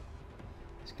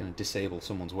 He's going to disable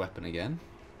someone's weapon again.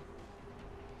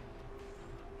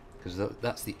 Because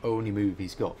that's the only move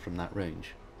he's got from that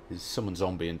range, is summon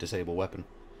zombie and disable weapon.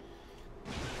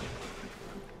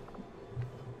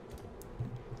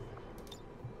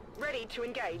 Ready to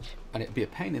engage. And it'd be a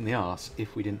pain in the arse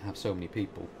if we didn't have so many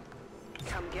people.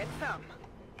 Come get some.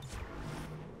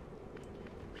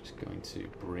 Just going to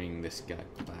bring this guy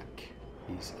back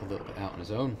he's a little bit out on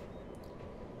his own.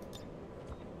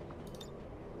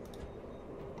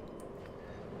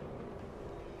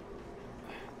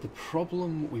 The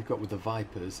problem we've got with the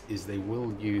Vipers is they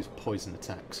will use poison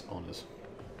attacks on us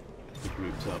if we're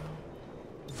grouped up.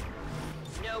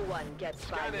 No one gets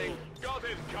by me. Got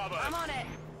it covered. I'm on it.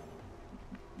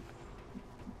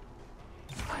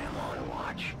 I am on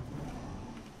watch.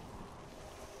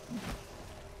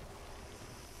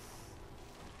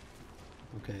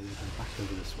 Okay, they're going back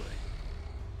over this way.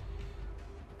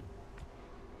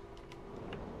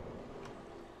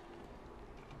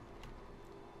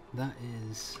 That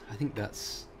is... I think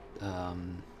that's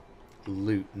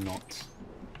loot, not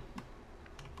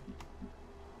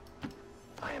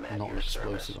I am at not your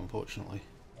explosive, service. unfortunately.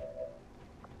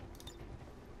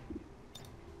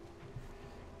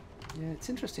 Yeah, it's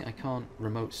interesting I can't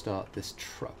remote start this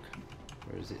truck,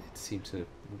 whereas it seemed to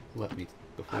let me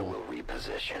before. I will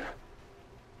reposition.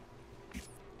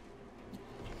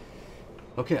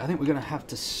 Okay, I think we're going to have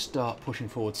to start pushing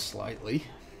forward slightly.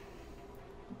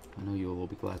 I know you'll all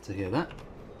be glad to hear that.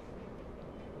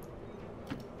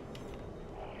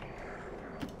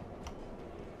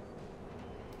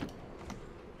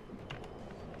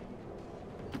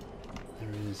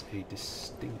 There is a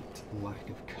distinct lack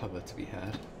of cover to be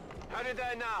had. Headed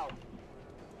there now.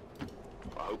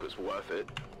 I hope it's worth it.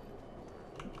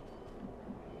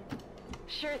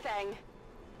 Sure thing.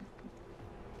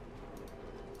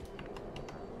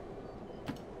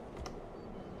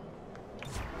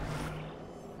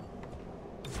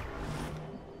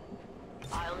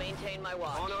 I'll maintain my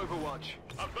watch. On Overwatch.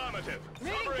 Affirmative.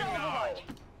 Moving to Covering now. Overwatch.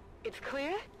 It's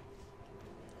clear.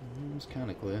 It's kind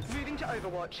of clear. Moving to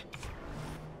Overwatch.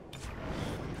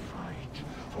 Fight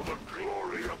for the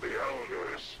glory of the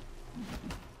Elders.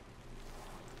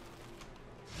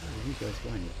 Where are you guys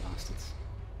going, you bastards?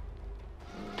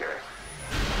 Death.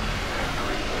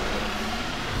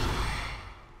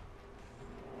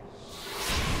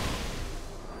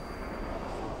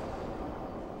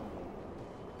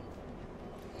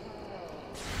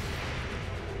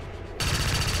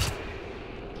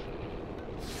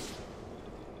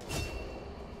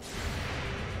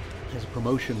 There's a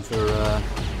promotion for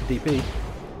DP.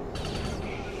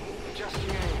 Just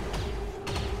you.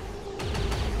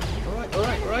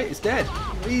 Alright, it's dead.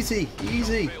 Easy,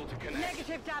 easy. Failed to connect.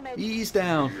 Negative damage. Ease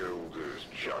down. The Elder's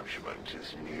judgment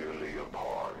is nearly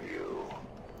upon you.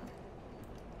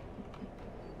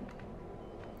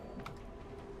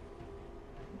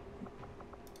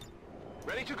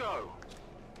 Ready to go.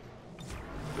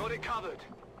 Got it covered.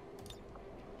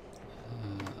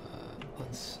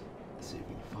 Let's see if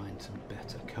we can find some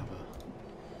better cover.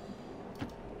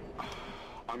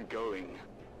 I'm going.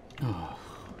 Oh,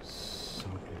 so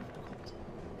difficult.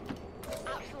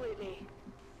 Absolutely.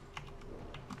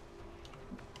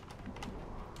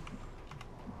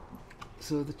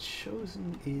 So the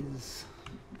Chosen is...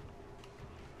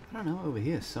 I don't know, over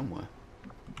here somewhere.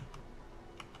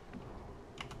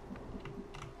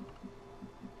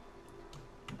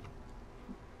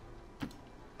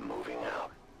 Moving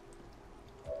out.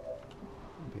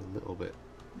 Be a little bit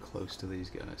close to these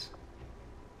guys.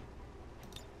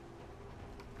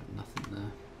 Nothing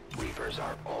there. Weavers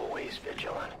are always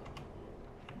vigilant.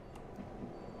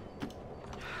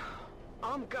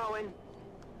 I'm going.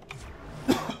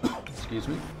 Excuse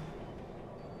me.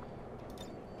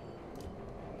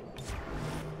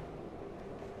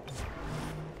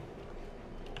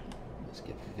 Let's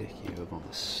get Vicky over on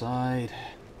the side.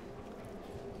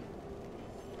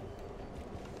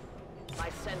 My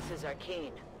senses are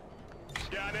keen.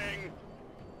 Scanning.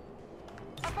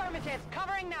 Affirmative.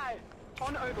 Covering now.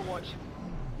 On Overwatch.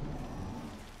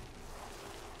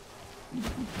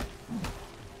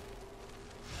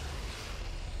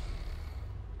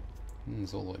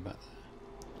 It's all the way back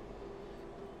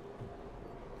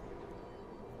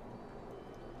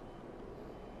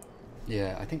there.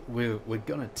 Yeah, I think we're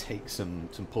gonna take some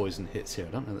poison hits here. I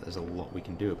don't know that there's a lot we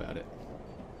can do about it.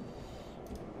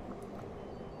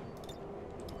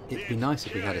 It'd be nice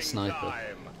if we had a sniper.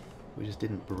 We just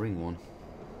didn't bring one.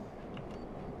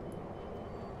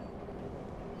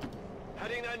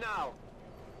 Heading there now.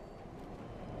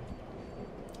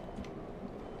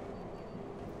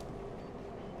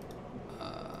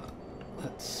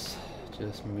 Let's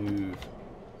just move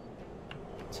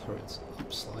turrets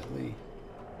up slightly.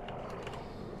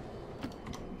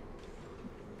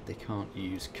 They can't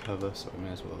use cover, so we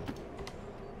may as well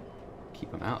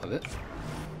keep them out of it.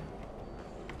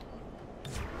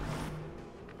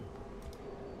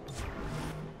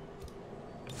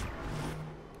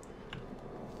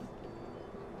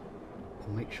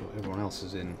 And make sure everyone else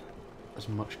is in as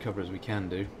much cover as we can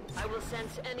do. I will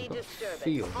sense any disturbance.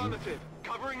 Feeling Affirmative.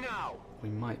 Covering now. we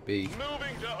might be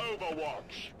Moving to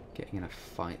Overwatch. getting in a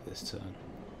fight this turn.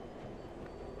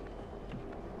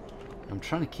 I'm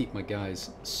trying to keep my guys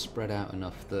spread out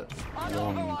enough that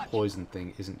one poison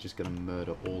thing isn't just going to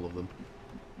murder all of them.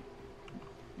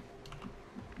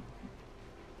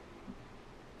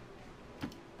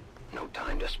 No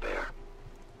time to spare.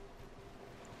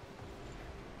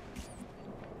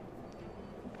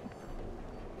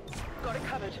 Got it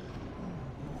covered.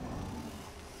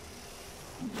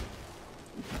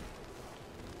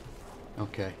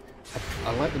 Okay.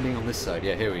 I like them being on this side.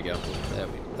 Yeah, here we go. There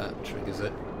we go. That triggers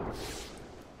it. I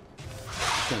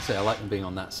was going to say, I like them being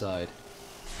on that side.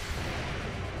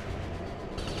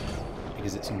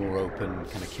 Because it's a more open,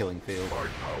 kind of killing field. My power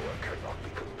cannot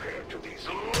be compared to these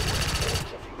forms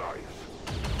of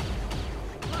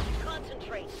life. Must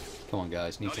concentrate. Come on,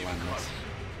 guys. Need to land this.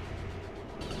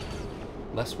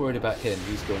 Less worried about him.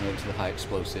 He's going over to the high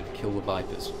explosive. Kill the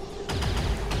Vipers.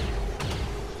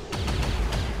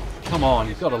 Come on,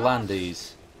 you've got to land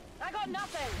these. I got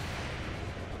nothing.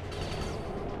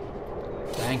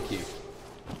 Thank you.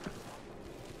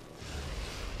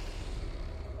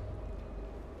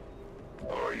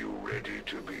 Are you ready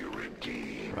to be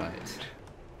redeemed? Right.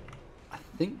 I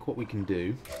think what we can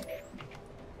do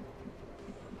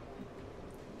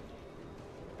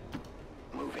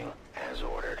Moving as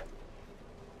ordered.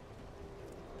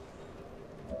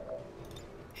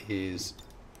 is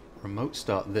remote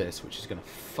start this, which is going to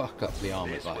fuck up the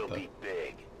Armored This will Viper. be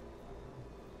big.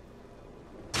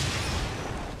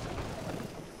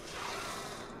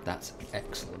 That's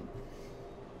excellent.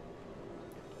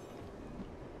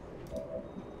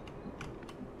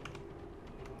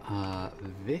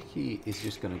 Vicky is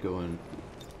just going to go and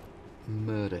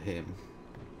murder him.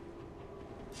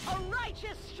 A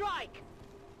righteous strike.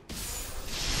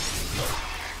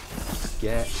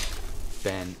 Get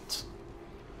bent.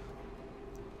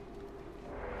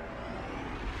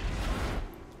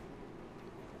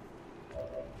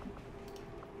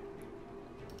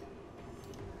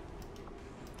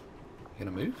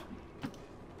 Gonna move?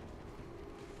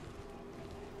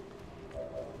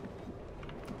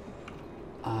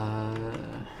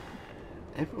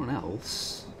 Everyone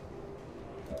else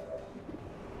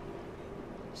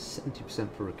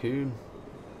 70% for Raccoon.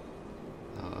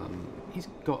 He's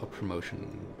got a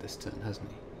promotion this turn, hasn't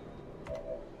he?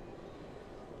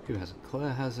 Who hasn't?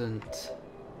 Claire hasn't.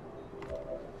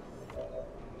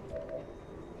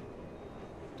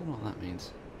 Don't know what that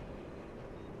means.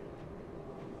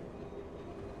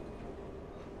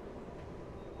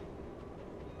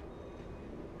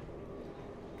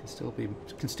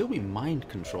 Can still be mind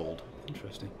controlled.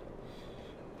 Interesting.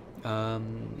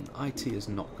 IT has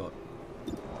not got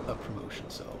a promotion,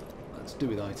 so let's do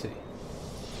with IT.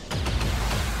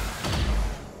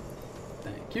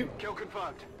 Thank you. Kill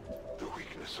confirmed. The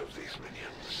weakness of these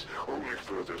minions only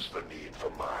furthers the need for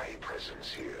my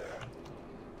presence here.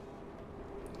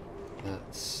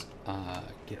 Let's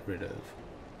get rid of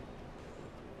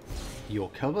your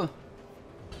cover.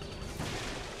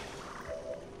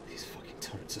 These fucking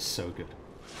turrets are so good.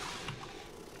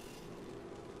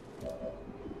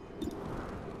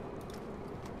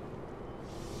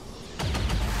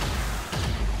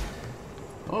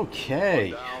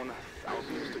 Okay. Down,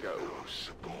 thousands to go. No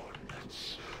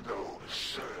subordinates, no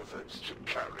servants to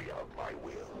carry out my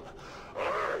will.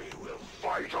 I will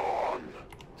fight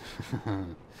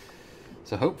on.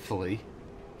 So hopefully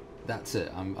that's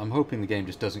it. I'm hoping the game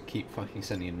just doesn't keep fucking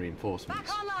sending in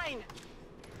reinforcements. Back online.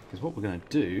 Because what we're going to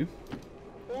do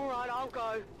All right, I'll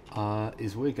go.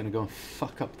 is we're going to go and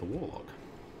fuck up the Warlock.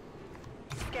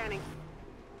 Scanning.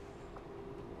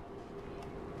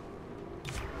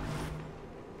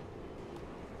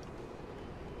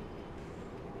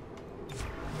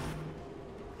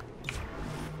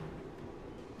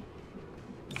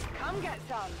 Come get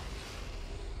some.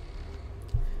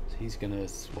 So he's going to...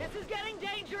 This is getting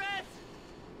dangerous.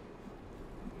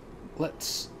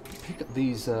 Let's pick up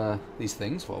these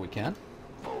things while we can.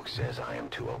 Volk says I am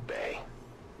to obey.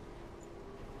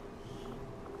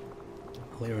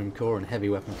 Clearing core and heavy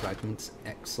weapon fragments.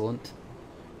 Excellent.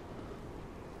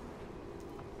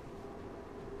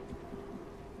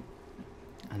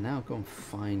 And now go and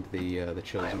find the I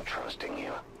chosen. am trusting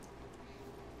you.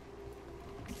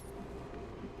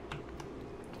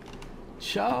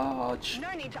 Charge!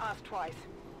 No need to ask twice.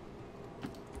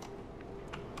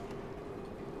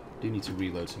 Do need to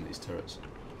reload some of these turrets.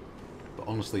 But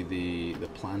honestly, the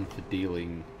plan for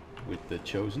dealing with the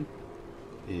chosen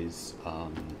is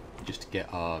just to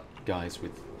get our guys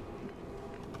with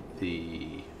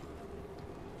the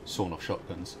sawn-off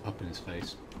shotguns up in his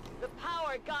face. The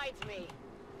power guides me.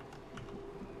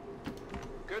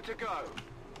 Good to go.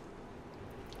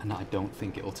 And I don't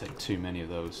think it'll take too many of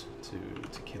those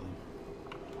to kill him.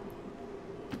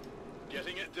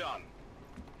 Getting it done.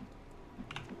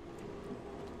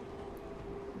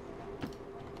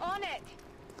 On it.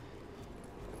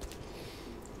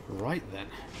 Right then.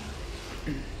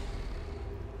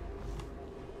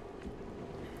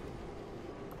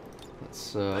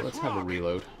 Let's have a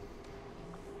reload.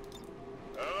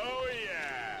 Oh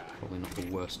yeah. Probably not the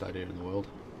worst idea in the world.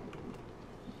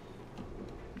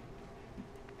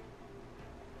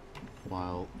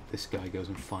 While this guy goes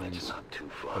and finds.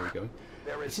 There we go.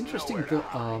 It's interesting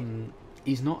that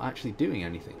he's not actually doing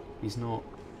anything. He's not.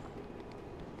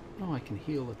 Oh, I can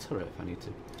heal a turret if I need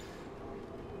to.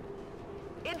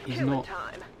 He's not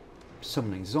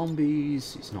summoning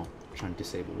zombies. He's not trying to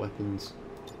disable weapons.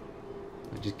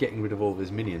 Like just getting rid of all of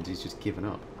his minions. He's just given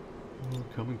up. Oh,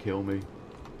 come and kill me.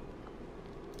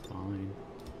 Fine.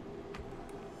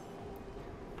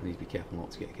 I need to be careful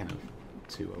not to get kind of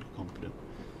too overconfident.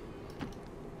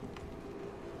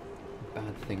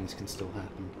 Bad things can still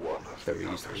happen. One of very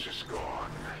the easily. others is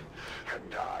gone,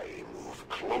 and I move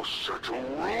closer to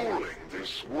ruling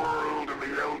this world in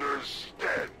the Elder's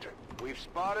stead. We've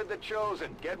spotted the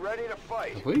Chosen. Get ready to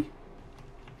fight. Have we?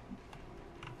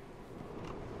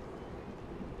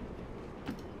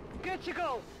 Good to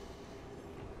go.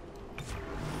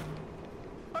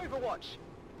 Overwatch.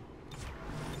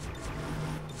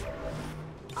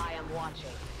 I am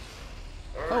watching.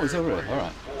 Oh, he's over here.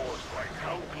 Alright. Forced by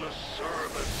countless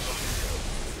servants of the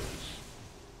Elders.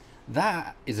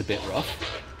 That is a bit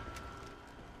rough.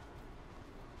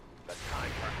 The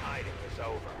time for hiding is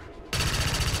over.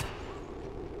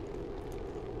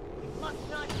 Must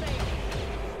not fail.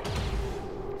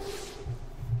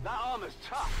 That armor's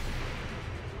tough.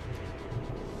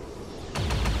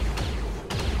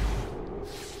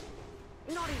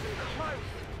 Not even close.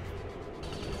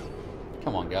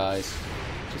 Come on, guys.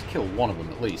 Just kill one of them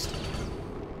at least.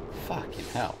 Fucking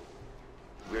hell.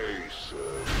 They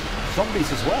serve. Zombies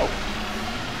as well.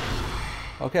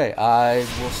 Okay, I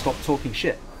will stop talking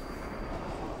shit.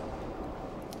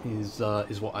 Is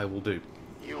what I will do.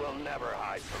 You will never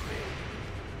hide from me.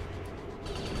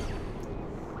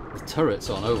 The turrets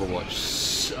on Overwatch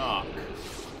suck. There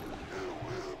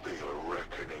will be a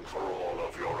reckoning for all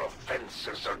of your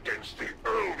offenses against the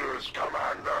Elders,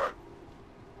 Commander.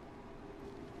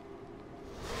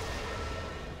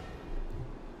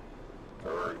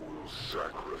 I will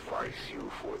sacrifice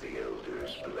you for the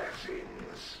Elder's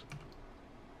blessings.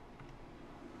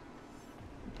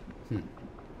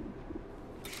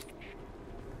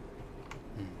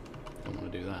 Don't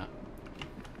want to do that.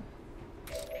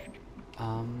 I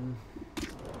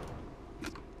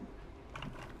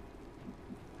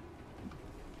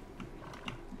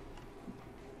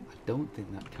don't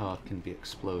think that card can be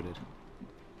exploded.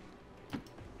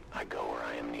 I go where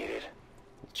I am needed.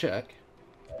 We'll check.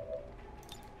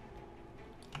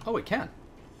 Oh, it can.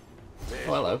 This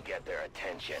Oh, hello. will get their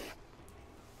attention.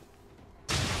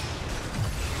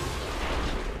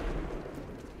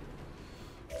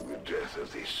 The death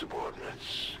of these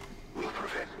subordinates will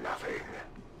prevent nothing.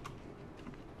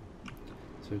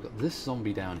 So we've got this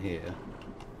zombie down here,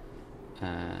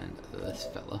 and this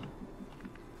fella.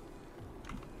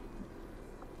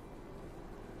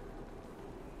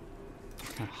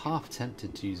 I'm half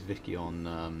tempted to use Vicky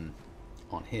on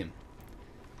him.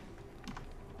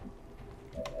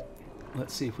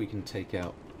 Let's see if we can take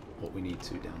out what we need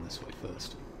to down this way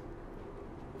first.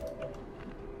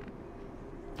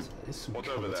 So there's some What's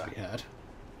cover over to there? be had.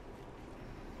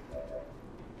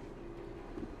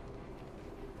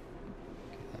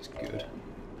 Okay, that's good.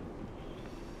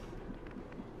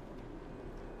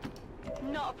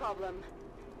 Not a problem.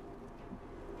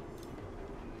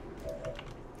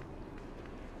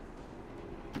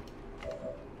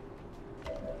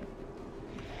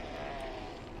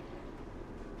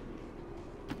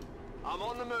 I'm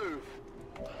on the move.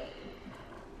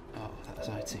 Oh, that was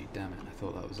IT, damn it. I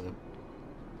thought that was a...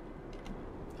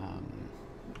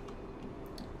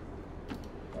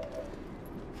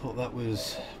 thought that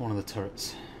was one of the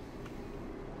turrets.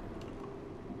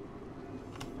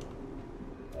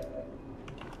 Right.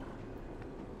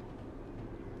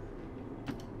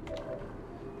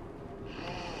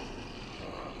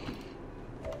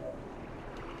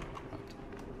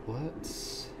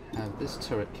 Let's have this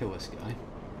turret kill this guy.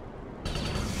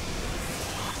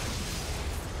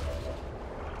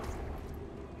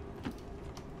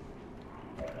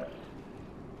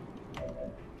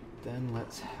 Then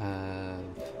let's have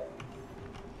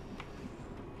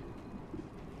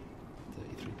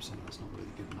 33 that's not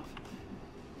really good enough.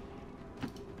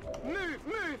 Move,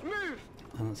 move, move!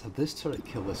 And let's have this turret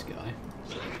kill this guy.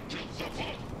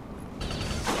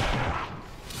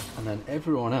 And then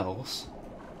everyone else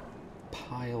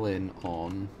pile in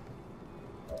on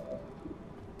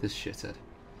this shithead.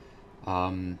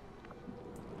 Do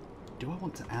I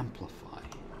want to amplify?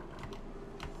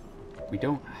 We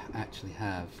don't actually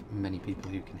have many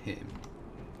people who can hit him,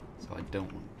 so I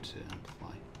don't want to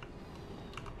amplify.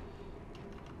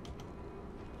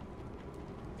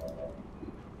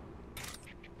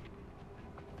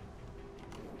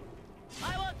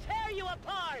 I will tear you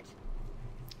apart!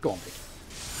 Go on, Vic.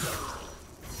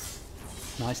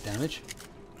 Nice damage.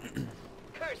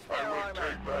 Curse their I will armor!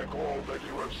 take back all that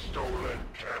you have stolen,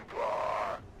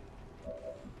 Templar.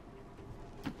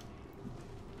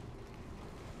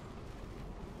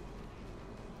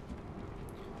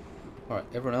 Alright,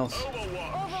 everyone else.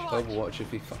 Overwatch! Overwatch,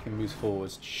 if he fucking moves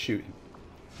forwards, shoot him.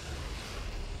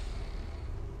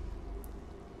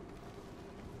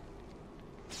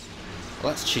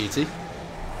 Well, that's cheaty.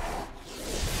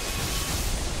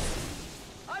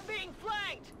 I'm being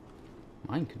flanked!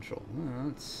 Mind control. Oh,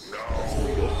 that's No. no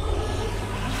good.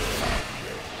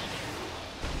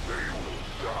 They will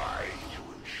die to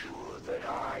ensure that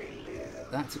I live.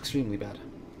 That's extremely bad.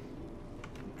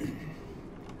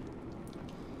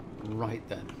 Right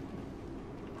then.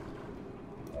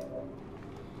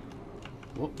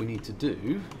 What we need to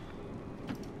do...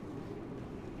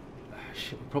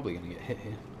 Shit, we're probably going to get hit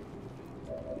here.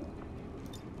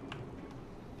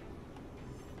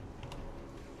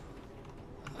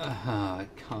 I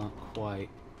can't quite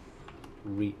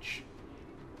reach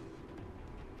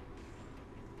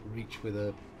with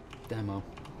a demo.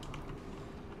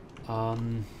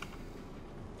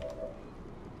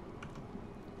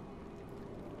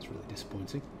 It's really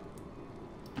disappointing.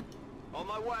 On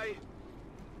my way.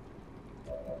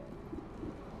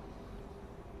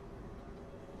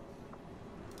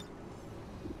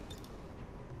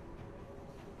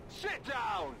 Sit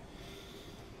down!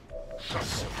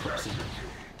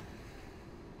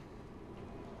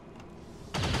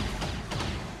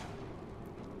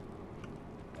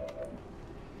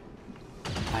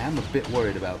 I am a bit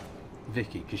worried about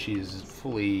Vicky because she is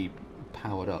fully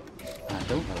powered up, and I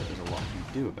don't know that there's a lot you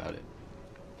can do about it,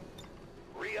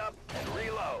 Re-up and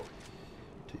reload.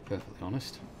 to be perfectly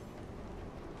honest.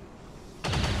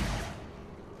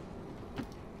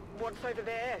 What's over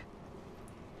there?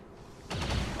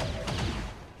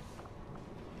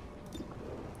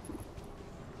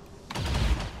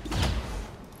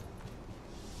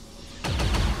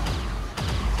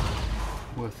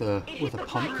 Worth a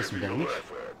pump for some damage.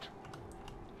 Effort.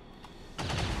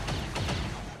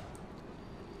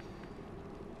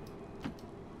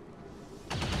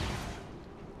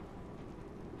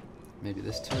 Maybe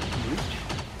this turret can reach.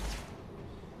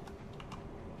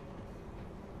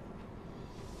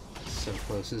 So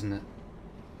close, isn't it?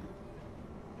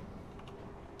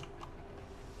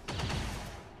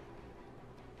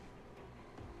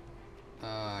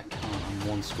 I can't. I'm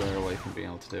one square away from being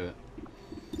able to do it.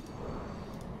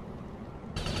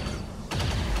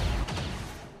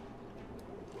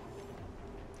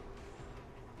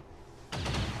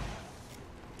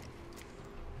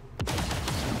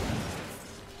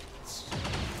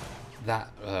 That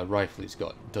rifle he's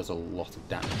got does a lot of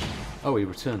damage. Oh, he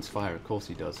returns fire. Of course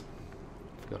he does.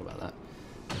 Forgot about that.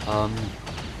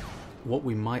 What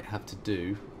we might have to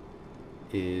do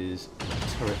is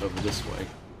turret over this way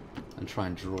and try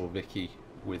and draw Vicky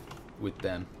with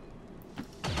them.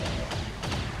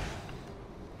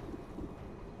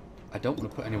 I don't want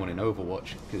to put anyone in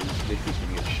Overwatch because Vicky's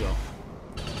going to get shot.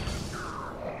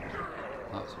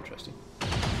 That was interesting.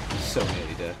 He's so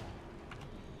nearly dead.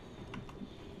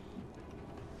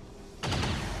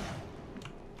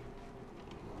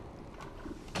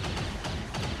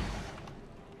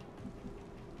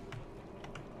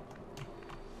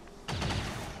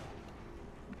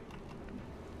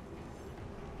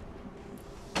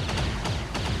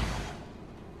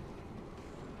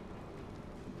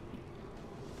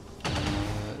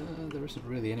 There isn't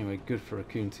really anywhere good for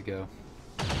Raccoon to go.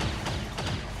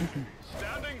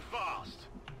 Standing fast.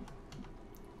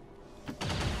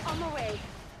 On my way.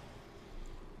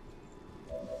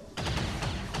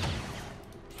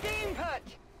 Steam put!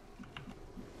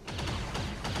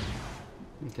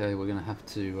 Okay, we're gonna have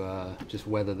to just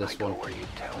weather this one. Where you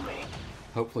tell me.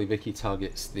 Hopefully Vicky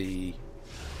targets the...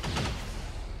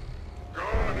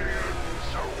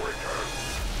 Guardians awaken.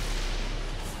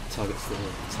 targets the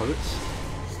turrets.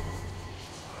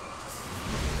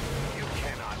 You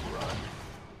cannot run.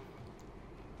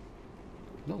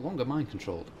 No longer mind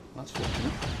controlled. That's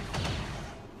fortunate.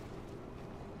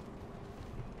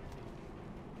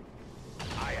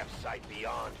 light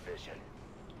beyond vision.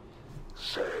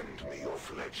 Send me your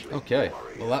fledgling Okay,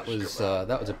 well that warriors,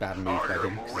 was a bad move by I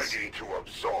him. am 'Cause ready to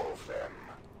absolve them.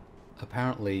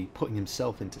 apparently putting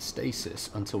himself into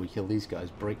stasis until we kill these guys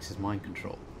breaks his mind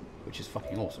control, which is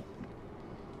fucking awesome.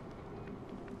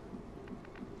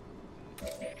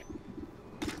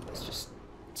 Let's just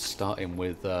start him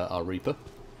with our Reaper.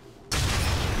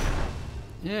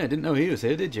 Yeah, didn't know he was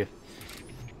here, did you?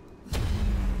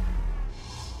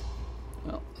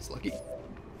 Well, that's lucky.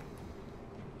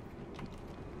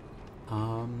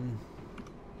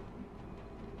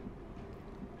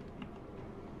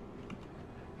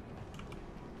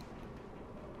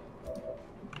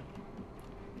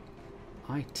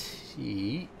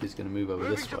 IT is going to move over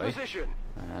this way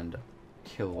and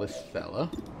kill this fella.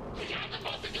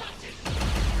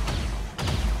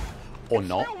 Or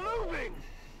not.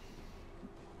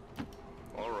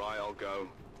 Alright, I'll go.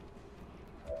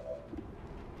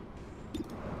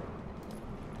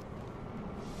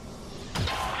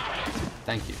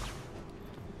 Thank you.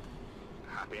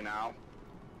 Happy now?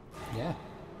 Yeah.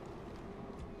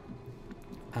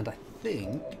 And I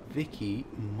think Vicky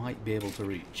might be able to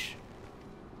reach.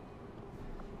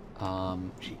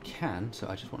 She can, so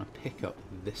I just want to pick up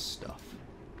this stuff.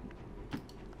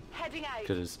 Heading out.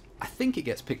 Because I think it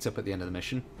gets picked up at the end of the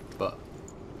mission, but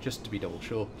just to be double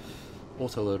sure.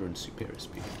 Autoloader and superior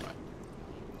speed. Right.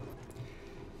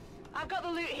 I've got the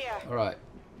loot here. Alright.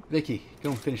 Vicky,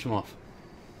 go and finish him off.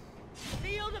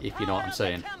 Feel the If you know what I'm power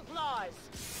saying. of the Templars.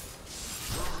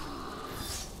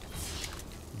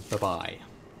 Bye-bye.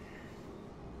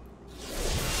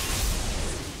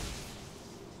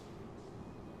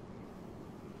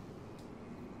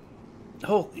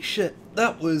 Holy shit,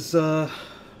 that was a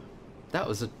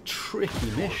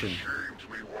tricky mission. Shamed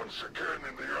me once again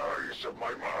in the eyes of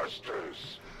my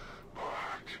masters.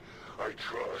 But I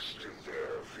trust in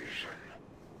their vision.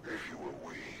 If you were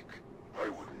weak, I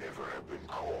would never have been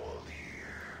called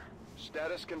here.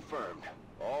 Status confirmed.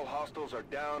 All hostiles are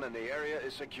down and the area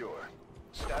is secure.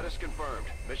 Status confirmed.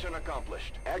 Mission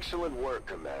accomplished. Excellent work,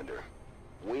 Commander.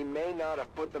 We may not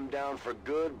have put them down for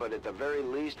good, but at the very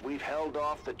least, we've held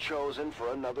off the Chosen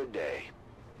for another day.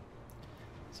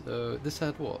 So this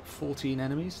had what, 14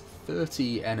 enemies?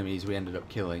 30 enemies we ended up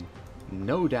killing.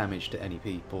 No damage to any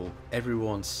people.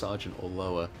 Everyone sergeant or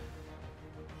lower.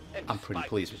 I'm pretty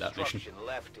pleased with that mission. Destruction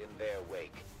left in their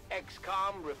wake,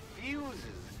 XCOM refuses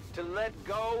to let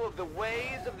go of the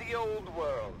ways of the old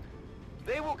world.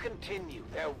 They will continue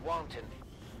their wanton.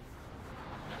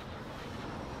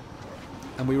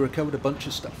 And we recovered a bunch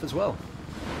of stuff as well.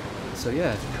 So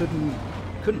yeah,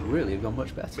 couldn't really have gone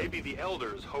much better. Maybe the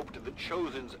Elders hoped the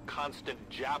Chosen's constant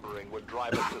jabbering would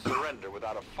drive us to surrender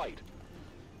without a fight.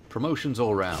 Promotions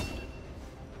all round.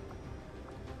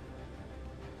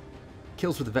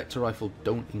 Kills with the Vector Rifle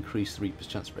don't increase the Reaper's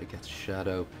chance to break out of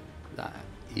shadow. That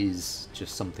is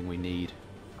just something we need.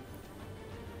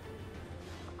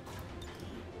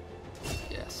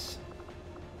 Yes.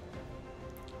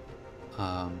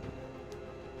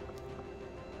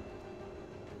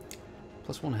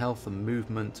 +1 health and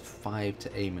movement, 5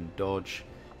 to aim and dodge.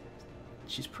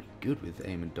 She's pretty good with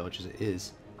aim and dodge as it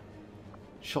is.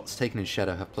 Shots taken in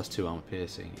shadow have +2 armor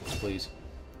piercing. Yes, please.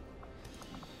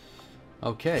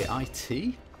 Okay,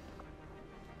 IT.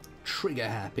 Trigger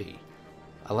happy.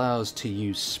 Allows to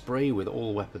use spray with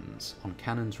all weapons. On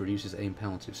cannons, reduces aim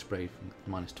penalty of spray from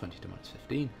 -20 to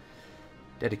 -15.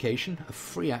 Dedication, a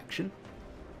free action.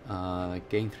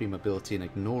 Gain 3 mobility and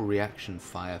ignore reaction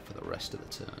fire for the rest of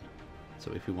the turn.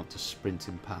 So if we want to sprint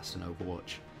in past an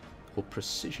Overwatch. Or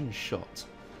precision shot.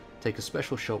 Take a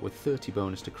special shot with 30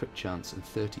 bonus to crit chance and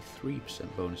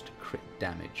 33% bonus to crit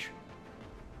damage.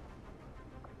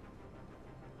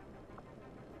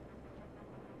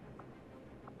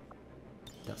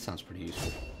 That sounds pretty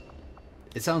useful.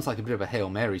 It sounds like a bit of a Hail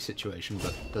Mary situation,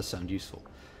 but it does sound useful.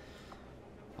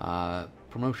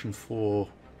 Promotion for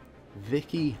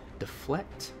Vicky,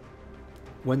 Deflect.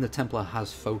 When the Templar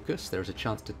has focus, there is a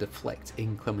chance to deflect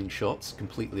incoming shots,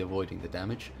 completely avoiding the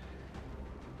damage.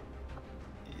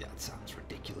 Yeah, that sounds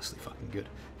ridiculously fucking good.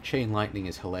 Chain Lightning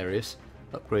is hilarious.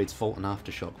 Upgrades Vault and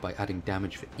Aftershock by adding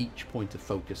damage for each point of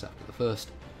focus after the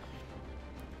first.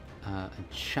 And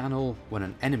Channel, when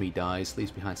an enemy dies, leaves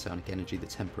behind psionic energy the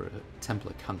Templar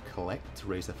can collect to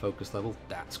raise their focus level.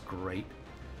 That's great.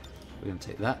 We're going to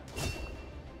take that.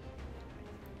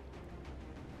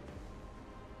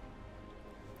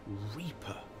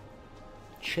 Reaper.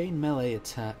 Chain melee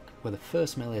attack, where the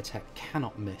first melee attack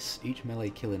cannot miss. Each melee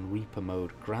kill in Reaper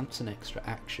mode grants an extra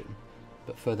action,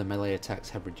 but further melee attacks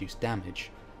have reduced damage.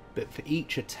 But for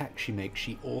each attack she makes,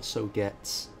 she also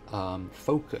gets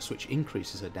focus, which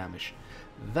increases her damage.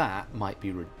 That might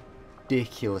be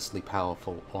ridiculously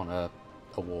powerful on a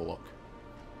warlock.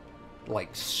 Like,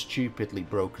 stupidly,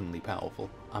 brokenly powerful.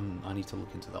 I need to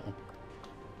look into that one.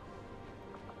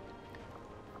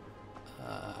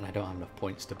 And I don't have enough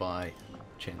points to buy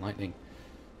Chain Lightning.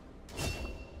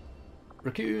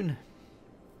 Raccoon.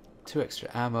 2 extra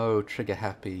ammo, trigger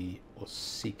happy, or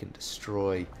seek and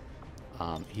destroy.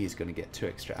 He's going to get 2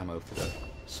 extra ammo for the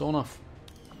sawn-off.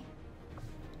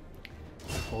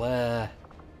 Claire.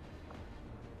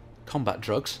 Combat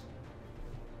drugs.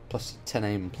 Plus 10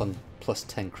 aim, plus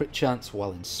 10 crit chance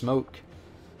while in smoke.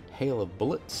 Hail of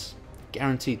bullets.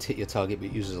 Guaranteed to hit your target,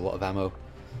 but uses a lot of ammo.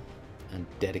 And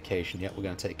dedication. Yep, we're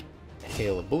going to take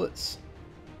Hail of bullets.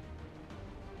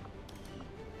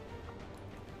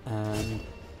 And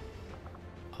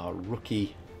our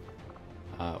rookie,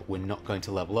 we're not going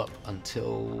to level up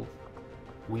until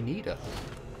we need her.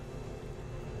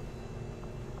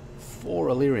 4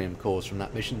 Elerium cores from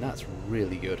that mission. That's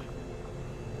really good.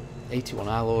 81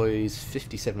 alloys,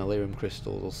 57 Elerium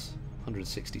crystals,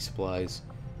 160 supplies.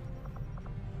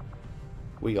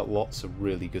 We got lots of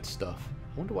really good stuff.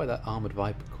 I wonder why that Armored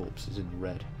Viper corpse is in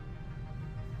red.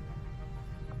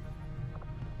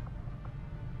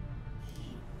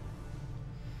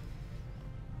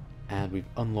 And we've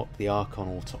unlocked the Archon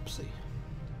Autopsy.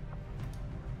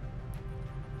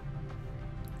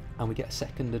 And we get a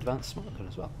second advanced smart gun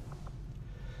as well.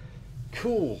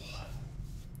 Cool.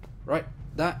 Right,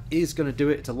 that is going to do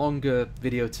it. It's a longer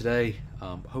video today.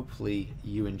 Hopefully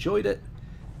you enjoyed it.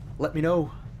 Let me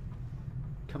know.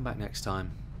 Come back next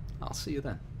time. I'll see you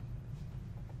then.